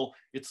principle.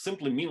 It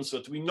simply means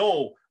that we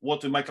know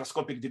what the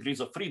microscopic degrees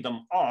of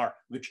freedom are,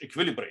 which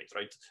equilibrate,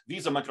 right?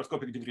 These are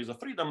microscopic degrees of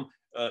freedom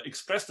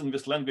expressed in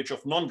this language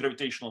of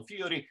non-gravitational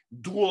theory,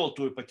 dual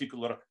to a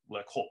particular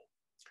black hole.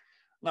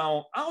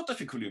 Now, out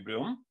of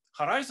equilibrium,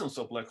 horizons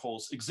of black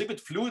holes exhibit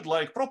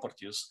fluid-like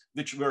properties,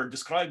 which were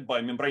described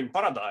by membrane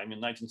paradigm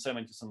in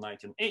 1970s and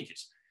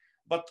 1980s.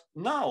 But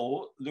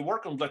now the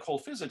work on black hole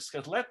physics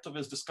has led to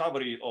this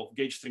discovery of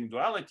gauge string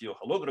duality or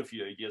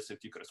holography or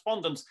EDSFT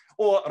correspondence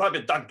or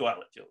rabbit duck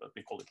duality, let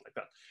me call it like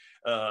that.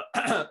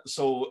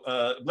 So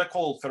black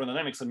hole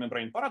thermodynamics and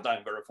membrane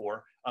paradigm,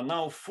 therefore, are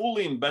now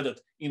fully embedded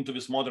into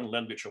this modern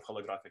language of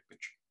holographic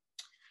picture.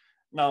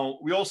 Now,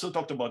 we also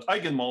talked about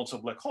eigenmodes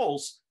of black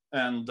holes,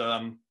 and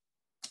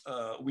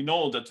we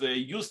know that they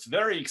used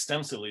very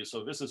extensively.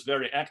 So this is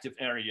very active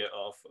area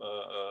of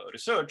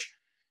research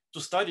to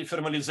study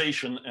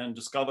thermalization and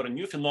discover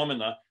new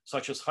phenomena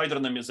such as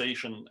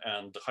hydrodynamization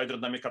and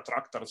hydrodynamic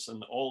attractors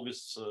and all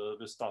this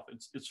stuff.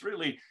 It's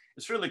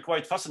really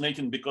quite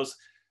fascinating because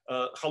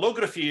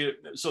holography.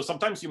 So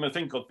sometimes you may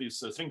think of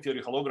this string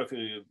theory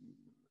holography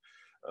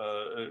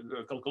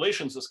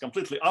calculations as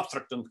completely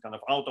abstract and kind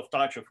of out of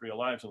touch of real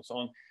life and so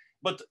on.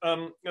 But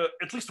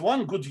at least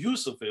one good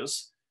use of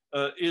this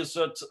is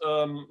that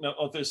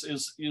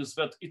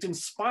it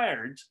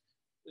inspired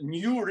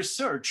new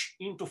research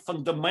into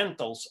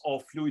fundamentals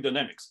of fluid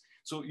dynamics.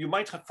 So you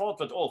might have thought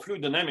that, oh,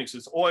 fluid dynamics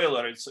is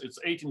Euler, it's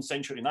 18th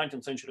century,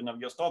 19th century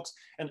Navier-Stokes,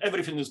 and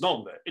everything is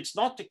known there. It's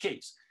not the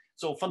case.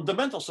 So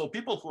fundamentals, so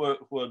people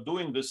who are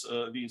doing this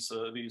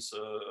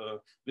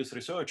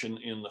research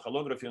in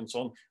holography and so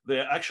on,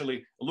 they're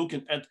actually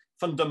looking at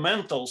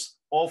fundamentals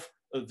of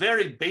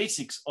very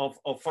basics of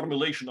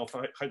formulation of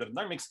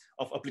hydrodynamics,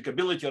 of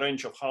applicability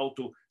range of how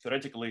to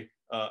theoretically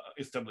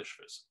establish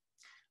this.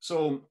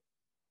 So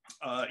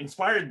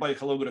inspired by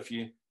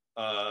holography,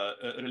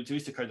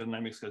 relativistic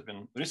hydrodynamics has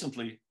been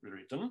recently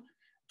rewritten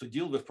to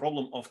deal with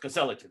problem of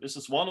causality. This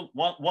is one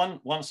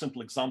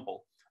simple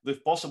example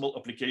with possible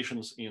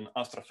applications in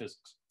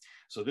astrophysics.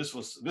 So this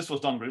was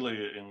done really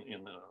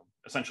in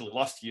essentially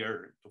last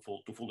year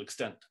to full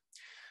extent.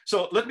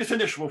 So let me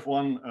finish with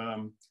one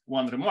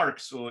remark.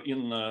 So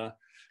in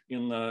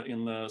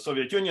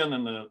Soviet Union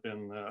and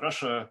in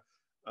Russia,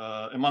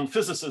 among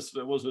physicists,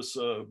 there was this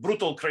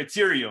brutal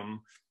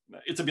criterion.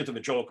 It's a bit of a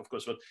joke, of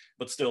course,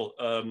 but still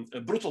a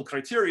brutal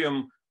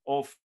criterion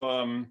of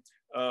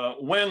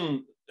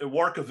when a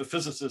work of a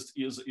physicist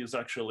is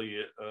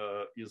actually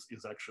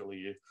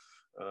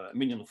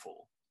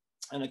meaningful.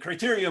 And the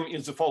criterion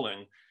is the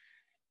following: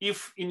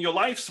 if in your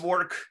life's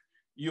work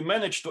you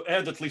manage to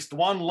add at least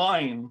one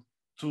line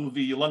to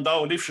the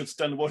Landau-Lifshitz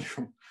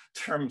 10-volume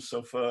terms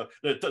of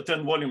the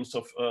 10 volumes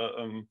of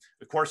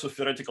a course of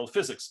theoretical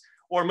physics,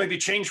 or maybe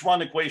change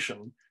one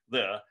equation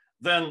there,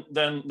 then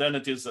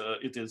it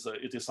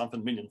is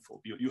something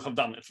meaningful. You have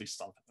done at least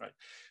something, right?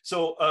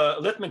 So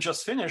let me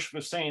just finish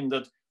with saying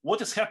that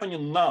what is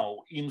happening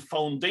now in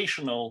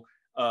foundational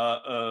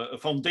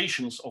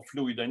foundations of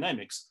fluid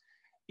dynamics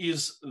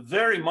is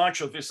very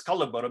much of this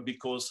caliber,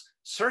 because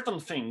certain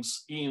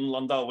things in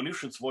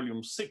Landau-Lifshitz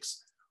volume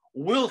 6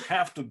 will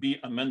have to be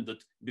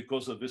amended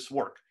because of this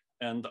work.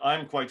 And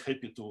I'm quite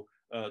happy to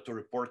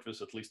report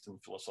this, at least in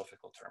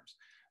philosophical terms.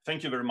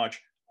 Thank you very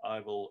much.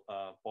 I will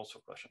pause for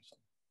questions.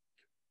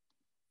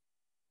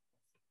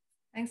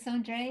 Thanks,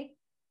 Andre.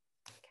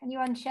 Can you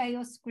unshare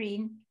your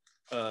screen?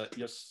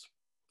 Yes.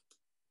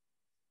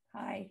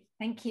 Hi,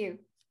 thank you.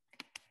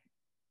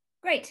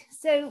 Great,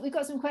 so we've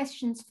got some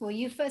questions for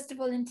you. First of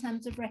all, in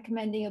terms of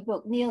recommending a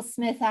book, Neil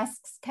Smith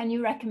asks, can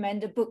you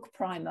recommend a book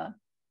primer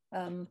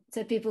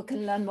so people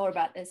can learn more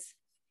about this?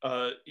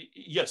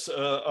 Yes,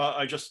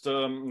 I just,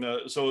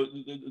 so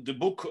the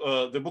book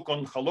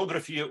on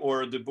holography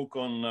or the book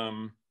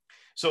on,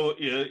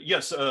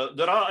 yes,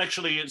 there are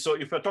actually, so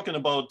if we're talking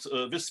about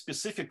this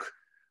specific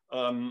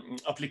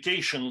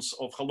applications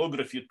of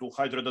holography to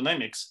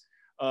hydrodynamics,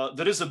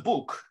 there is a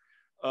book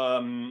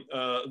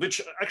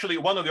which actually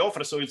one of the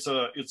authors, so it's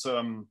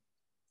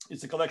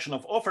a collection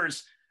of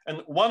authors,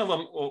 and one of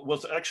them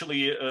was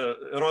actually a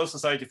Royal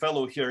Society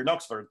fellow here in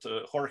Oxford,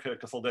 Jorge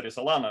Casalderi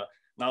Solana.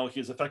 Now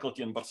he's a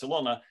faculty in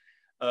Barcelona.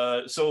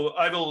 So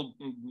I will,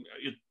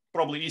 it's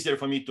probably easier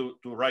for me to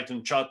write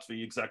in chat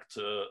the exact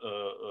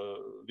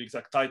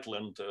title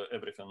and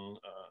everything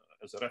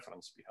as a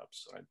reference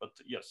perhaps, right? But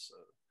yes,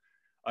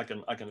 I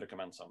can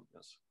recommend some,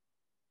 yes.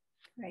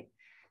 Right.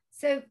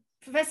 So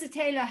Professor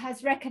Taylor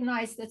has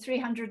recognized the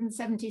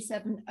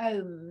 377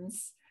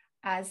 ohms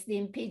as the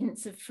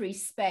impedance of free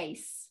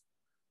space.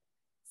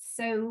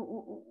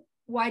 So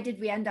why did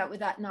we end up with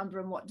that number,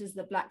 and what does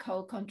the black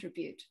hole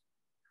contribute?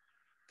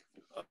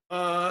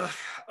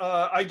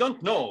 I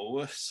don't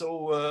know.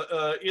 So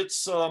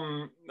it's,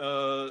 I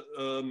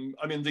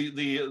mean,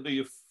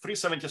 the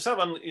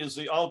 377 is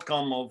the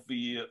outcome of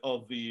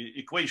the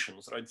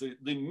equations, right?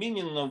 The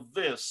meaning of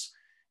this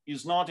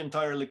is not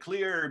entirely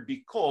clear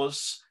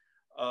because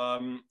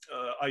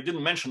I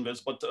didn't mention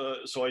this, but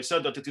so I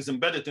said that it is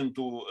embedded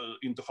into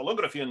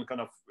holography, and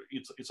kind of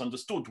it's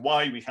understood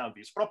why we have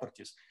these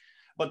properties.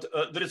 But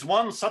there is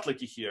one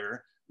subtlety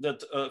here,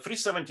 that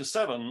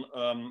 377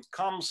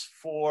 comes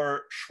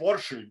for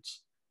Schwarzschild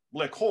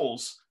black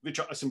holes, which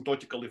are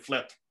asymptotically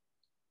flat.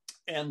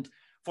 And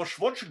for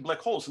Schwarzschild black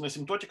holes in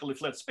asymptotically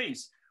flat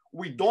space,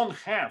 we don't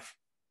have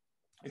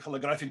a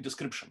holographic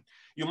description.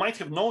 You might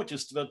have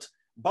noticed that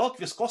bulk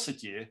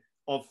viscosity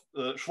of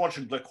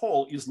Schwarzschild black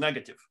hole is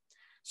negative.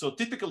 So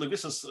typically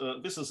this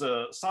is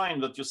a sign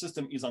that your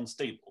system is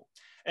unstable.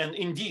 And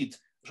indeed,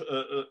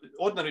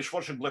 ordinary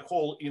Schwarzschild black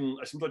hole in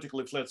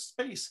asymptotically flat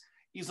space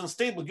is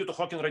unstable due to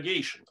Hawking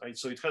radiation, right?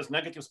 So it has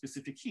negative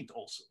specific heat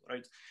also,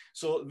 right?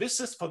 So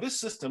for this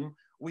system,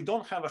 we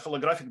don't have a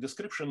holographic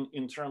description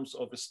in terms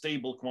of a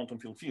stable quantum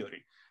field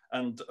theory.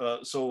 And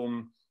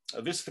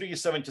this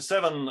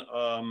 377,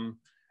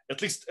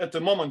 at least at the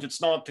moment,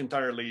 it's not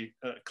entirely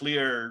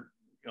clear,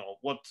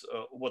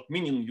 what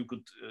meaning you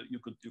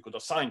could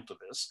assign to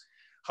this.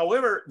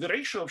 However, the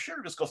ratio of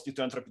shear viscosity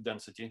to entropy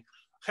density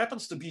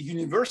happens to be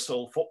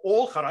universal for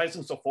all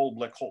horizons of all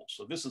black holes.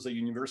 So this is a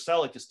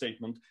universality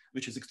statement,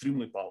 which is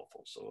extremely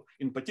powerful. So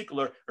in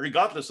particular,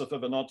 regardless of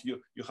whether or not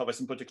you have a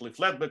asymptotically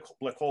flat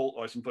black hole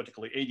or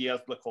asymptotically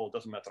ADS black hole,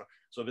 doesn't matter.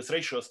 So this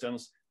ratio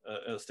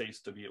stays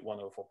to be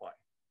 1/4 pi.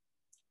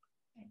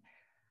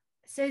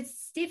 So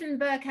Stephen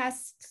Burke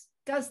asks,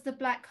 does the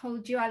black hole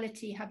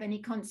duality have any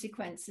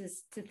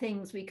consequences to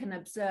things we can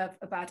observe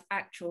about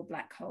actual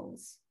black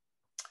holes?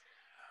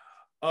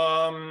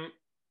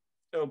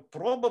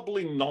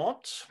 Probably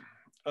not,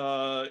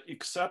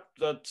 except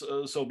that,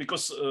 so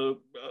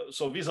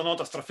these are not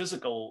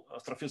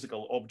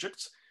astrophysical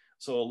objects.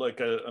 So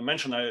like I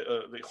mentioned,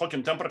 the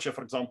Hawking temperature,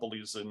 for example,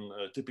 is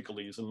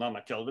typically in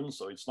nanokelvin,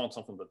 so it's not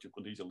something that you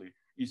could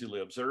easily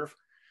observe.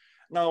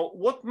 Now,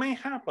 what may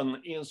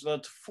happen is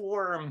that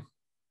for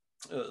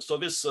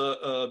this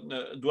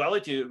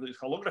duality, the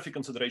holography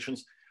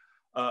considerations,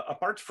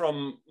 apart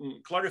from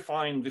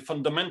clarifying the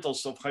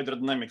fundamentals of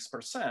hydrodynamics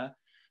per se,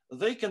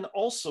 they can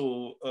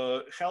also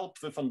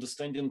help with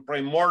understanding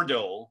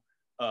primordial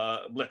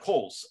black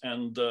holes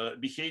and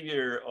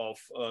behavior of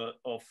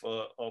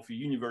the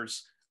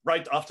universe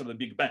right after the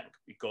Big Bang,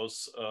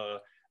 because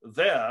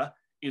there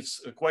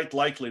it's quite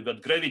likely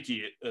that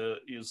gravity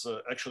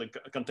actually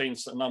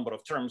contains a number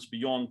of terms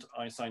beyond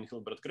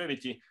Einstein-Hilbert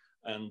gravity,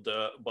 and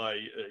by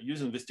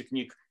using this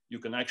technique, you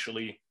can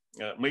actually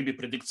maybe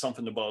predict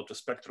something about the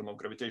spectrum of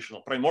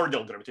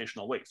primordial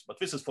gravitational waves. But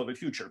this is for the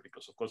future,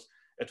 because of course,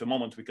 at the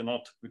moment we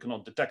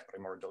cannot detect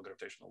primordial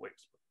gravitational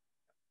waves.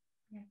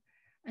 Yeah.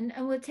 And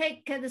we'll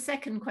take the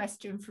second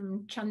question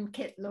from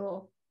Chun-Kit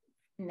Law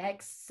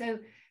next. So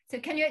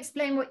can you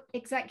explain what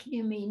exactly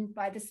you mean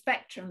by the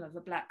spectrum of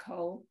a black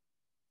hole?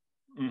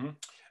 Mm-hmm.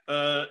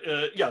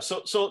 Yeah,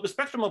 so the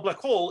spectrum of black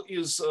hole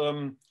is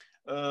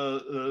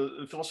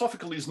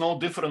philosophically is no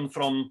different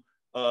from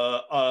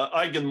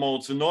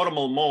eigenmodes, the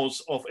normal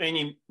modes of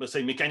any, let's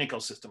say, mechanical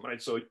system,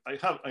 right? So I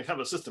have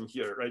a system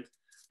here, right?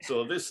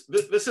 So this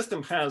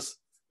system has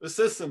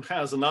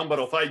a number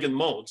of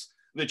eigenmodes,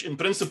 which in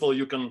principle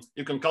you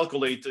can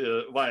calculate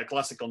via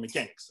classical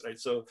mechanics, right?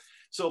 So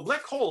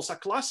black holes are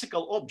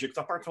classical objects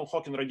apart from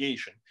Hawking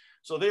radiation.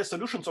 So they are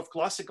solutions of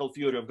classical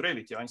theory of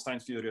gravity,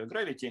 Einstein's theory of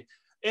gravity.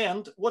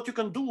 And what you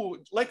can do,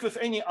 like with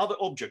any other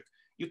object,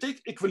 you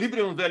take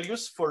equilibrium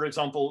values, for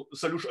example,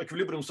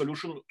 equilibrium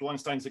solution to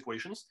Einstein's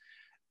equations,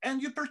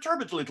 and you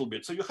perturb it a little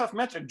bit. So you have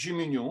metric G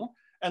mu nu,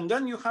 and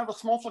then you have a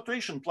small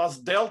fluctuation plus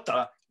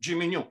delta G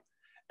mu nu.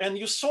 And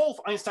you solve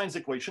Einstein's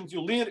equations,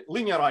 you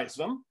linearize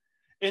them,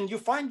 and you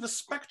find the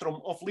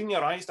spectrum of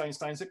linearized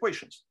Einstein's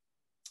equations.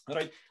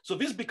 Right? So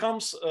this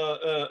becomes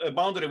a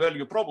boundary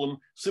value problem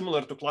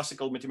similar to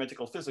classical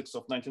mathematical physics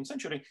of 19th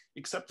century,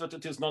 except that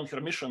it is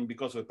non-Hermitian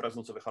because of the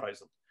presence of a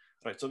horizon.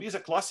 Right? So these are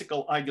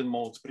classical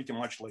eigenmodes, pretty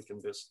much like in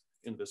this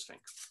thing.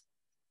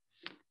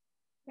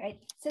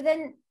 Right. So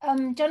then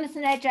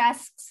Jonathan Edge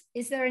asks,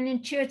 is there an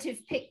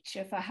intuitive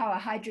picture for how a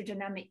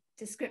hydrodynamic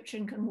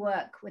description can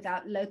work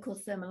without local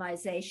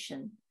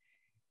thermalization?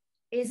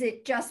 Is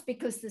it just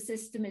because the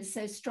system is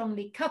so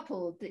strongly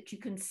coupled that you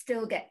can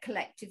still get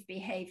collective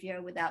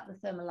behavior without the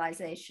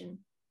thermalization?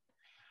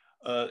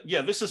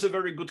 Yeah, this is a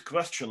very good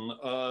question.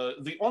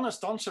 The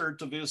honest answer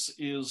to this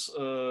is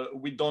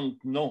we don't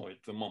know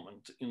at the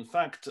moment. In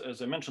fact,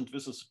 as I mentioned,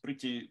 this is a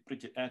pretty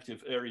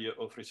active area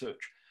of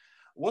research.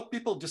 What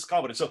people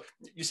discovered, so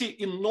you see,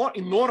 in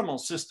normal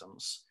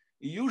systems,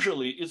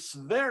 usually it's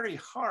very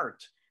hard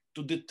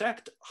to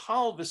detect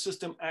how the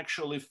system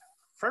actually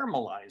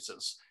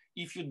thermalizes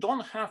if you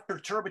don't have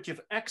perturbative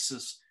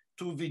access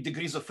to the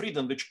degrees of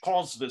freedom which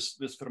cause this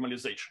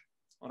thermalization,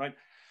 all right?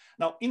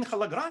 Now, in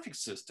holographic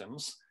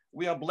systems,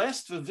 we are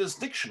blessed with this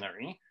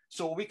dictionary,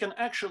 so we can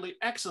actually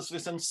access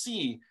this and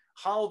see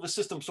how the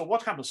system, so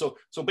what happens?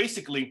 So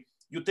basically,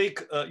 you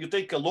take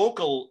a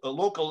local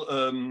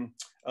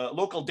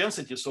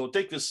density, so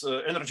take this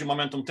energy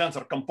momentum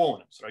tensor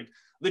components, right?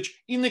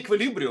 Which in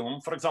equilibrium,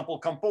 for example,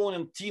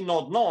 component T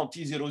naught naught,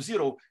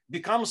 T00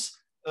 becomes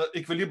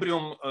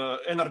equilibrium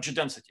energy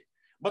density.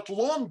 But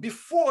long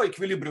before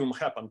equilibrium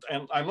happened,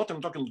 and I'm not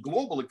even talking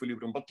global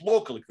equilibrium, but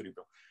local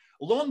equilibrium,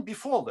 long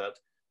before that,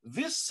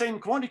 this same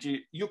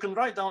quantity, you can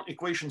write down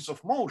equations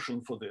of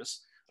motion for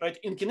this, right?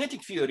 In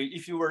kinetic theory,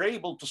 if you were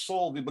able to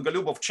solve the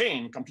Bogoliubov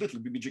chain, completely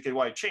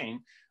BBGKY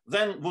chain,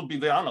 then would be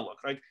the analog,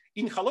 right?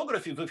 In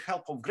holography, with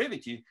help of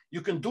gravity,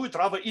 you can do it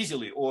rather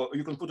easily, or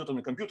you can put it on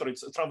a computer.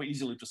 It's rather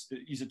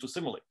easy to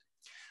simulate.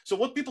 So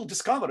what people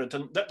discovered,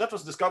 and that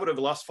was discovered over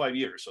the last 5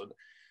 years.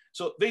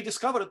 So they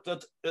discovered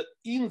that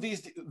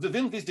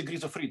within these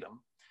degrees of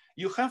freedom,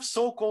 you have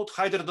so-called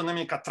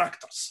hydrodynamic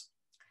attractors.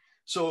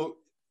 So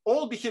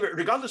all behavior,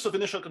 regardless of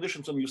initial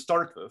conditions when you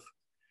start with,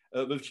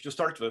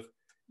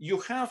 you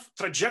have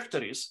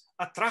trajectories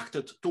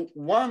attracted to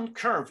one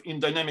curve in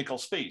dynamical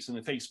space, in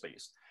the phase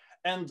space.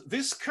 And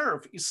this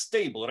curve is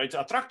stable, right?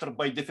 Attractor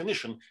by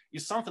definition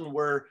is something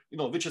where,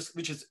 which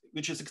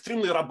is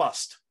extremely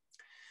robust.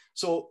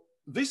 So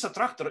this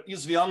attractor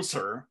is the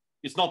answer.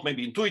 It's not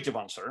maybe intuitive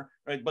answer,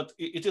 right? But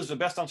it is the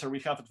best answer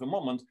we have at the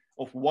moment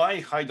of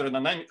why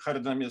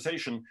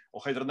hydrodynamization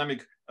or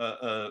hydrodynamic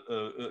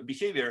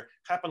behavior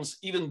happens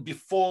even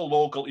before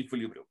local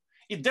equilibrium.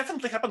 It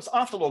definitely happens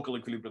after local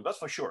equilibrium, that's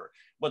for sure.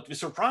 But the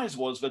surprise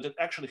was that it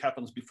actually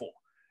happens before.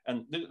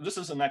 And this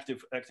is an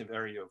active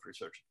area of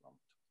research at the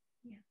moment.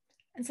 Yeah.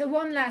 And so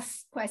one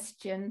last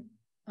question,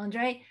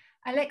 Andre.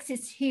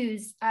 Alexis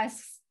Hughes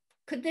asks,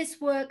 could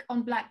this work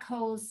on black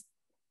holes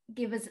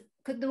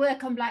could the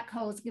work on black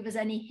holes give us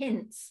any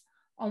hints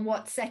on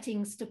what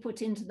settings to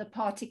put into the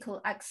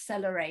particle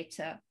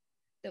accelerator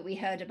that we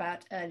heard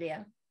about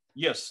earlier?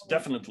 Yes,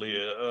 definitely.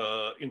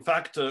 In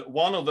fact,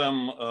 one of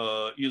them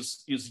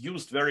is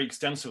used very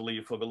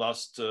extensively for the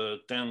last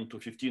 10 to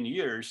 15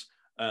 years.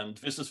 And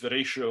this is the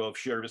ratio of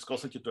shear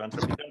viscosity to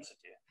entropy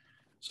density.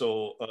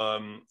 So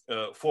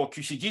for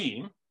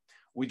QCD,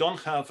 we don't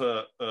have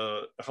a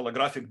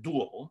holographic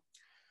dual,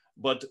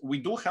 but we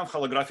do have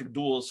holographic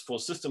duals for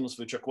systems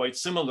which are quite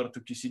similar to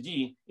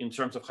QCD in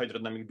terms of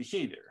hydrodynamic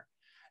behavior.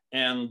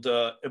 And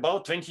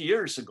about 20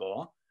 years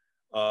ago,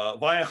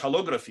 via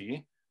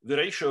holography, the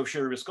ratio of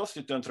shear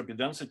viscosity to entropy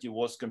density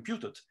was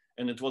computed,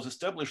 and it was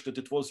established that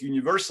it was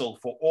universal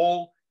for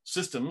all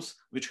systems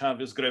which have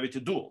these gravity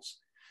duals.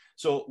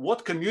 So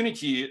what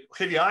community,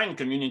 heavy ion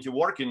community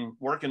working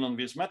on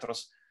these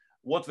matters,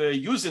 what they're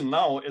using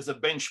now as a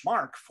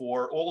benchmark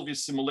for all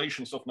these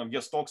simulations of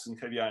Navier-Stokes and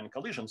heavy ion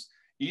collisions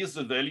is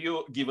the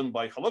value given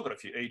by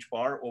holography, h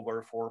bar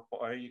over 4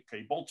 pi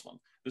k Boltzmann.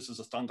 This is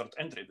a standard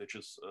entry which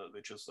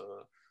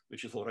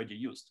is already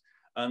used.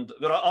 And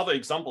there are other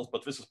examples,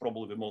 but this is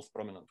probably the most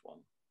prominent one.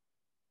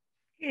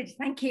 Good,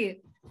 thank you.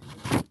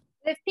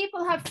 If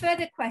people have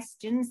further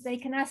questions, they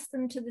can ask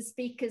them to the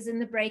speakers in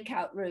the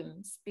breakout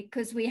rooms,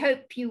 because we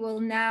hope you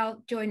will now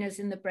join us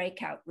in the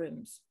breakout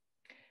rooms.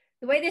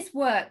 The way this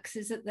works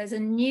is that there's a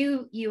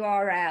new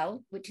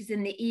URL, which is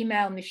in the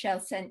email Michelle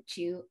sent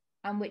you,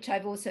 and which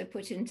I've also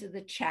put into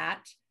the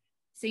chat.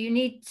 So you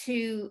need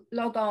to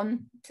log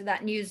on to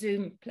that new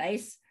Zoom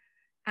place,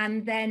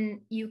 and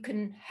then you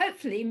can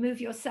hopefully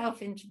move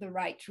yourself into the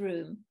right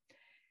room.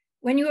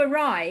 When you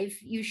arrive,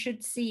 you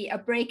should see a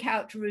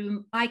breakout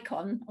room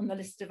icon on the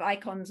list of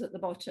icons at the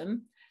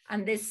bottom.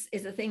 And this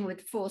is a thing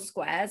with 4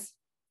 squares.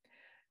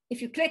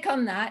 If you click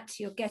on that,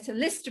 you'll get a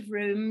list of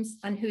rooms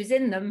and who's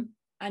in them,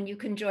 and you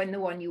can join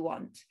the one you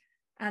want.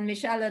 And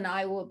Michelle and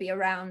I will be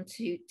around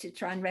to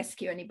try and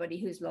rescue anybody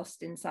who's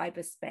lost in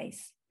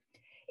cyberspace.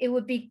 It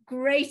would be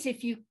great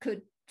if you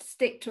could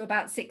stick to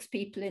about 6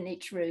 people in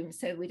each room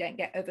so we don't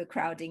get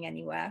overcrowding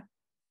anywhere.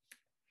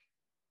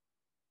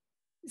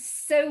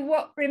 So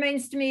what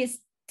remains to me is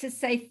to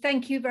say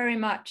thank you very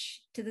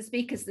much to the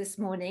speakers this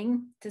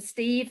morning, to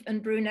Steve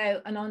and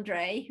Bruno and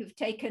Andre, who've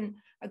taken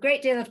a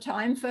great deal of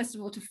time, first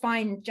of all, to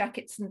find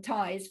jackets and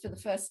ties for the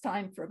first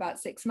time for about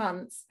 6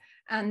 months,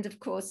 and of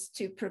course,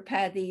 to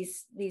prepare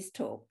these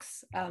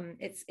talks.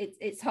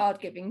 It's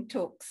hard giving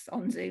talks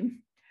on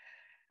Zoom.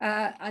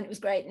 And it was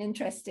great and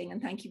interesting.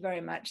 And thank you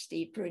very much,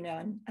 Steve,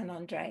 Bruno, and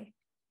Andre.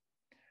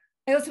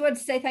 I also want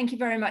to say thank you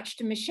very much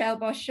to Michelle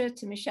Boscher,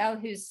 to Michelle,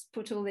 who's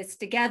put all this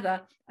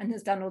together and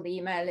has done all the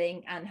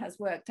emailing and has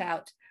worked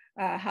out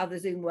how the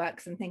Zoom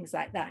works and things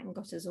like that and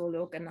got us all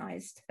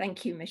organized.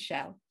 Thank you,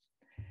 Michelle.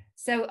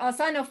 So I'll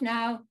sign off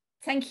now.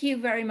 Thank you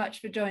very much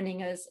for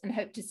joining us, and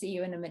hope to see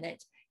you in a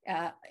minute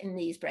in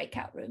these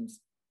breakout rooms.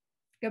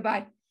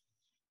 Goodbye.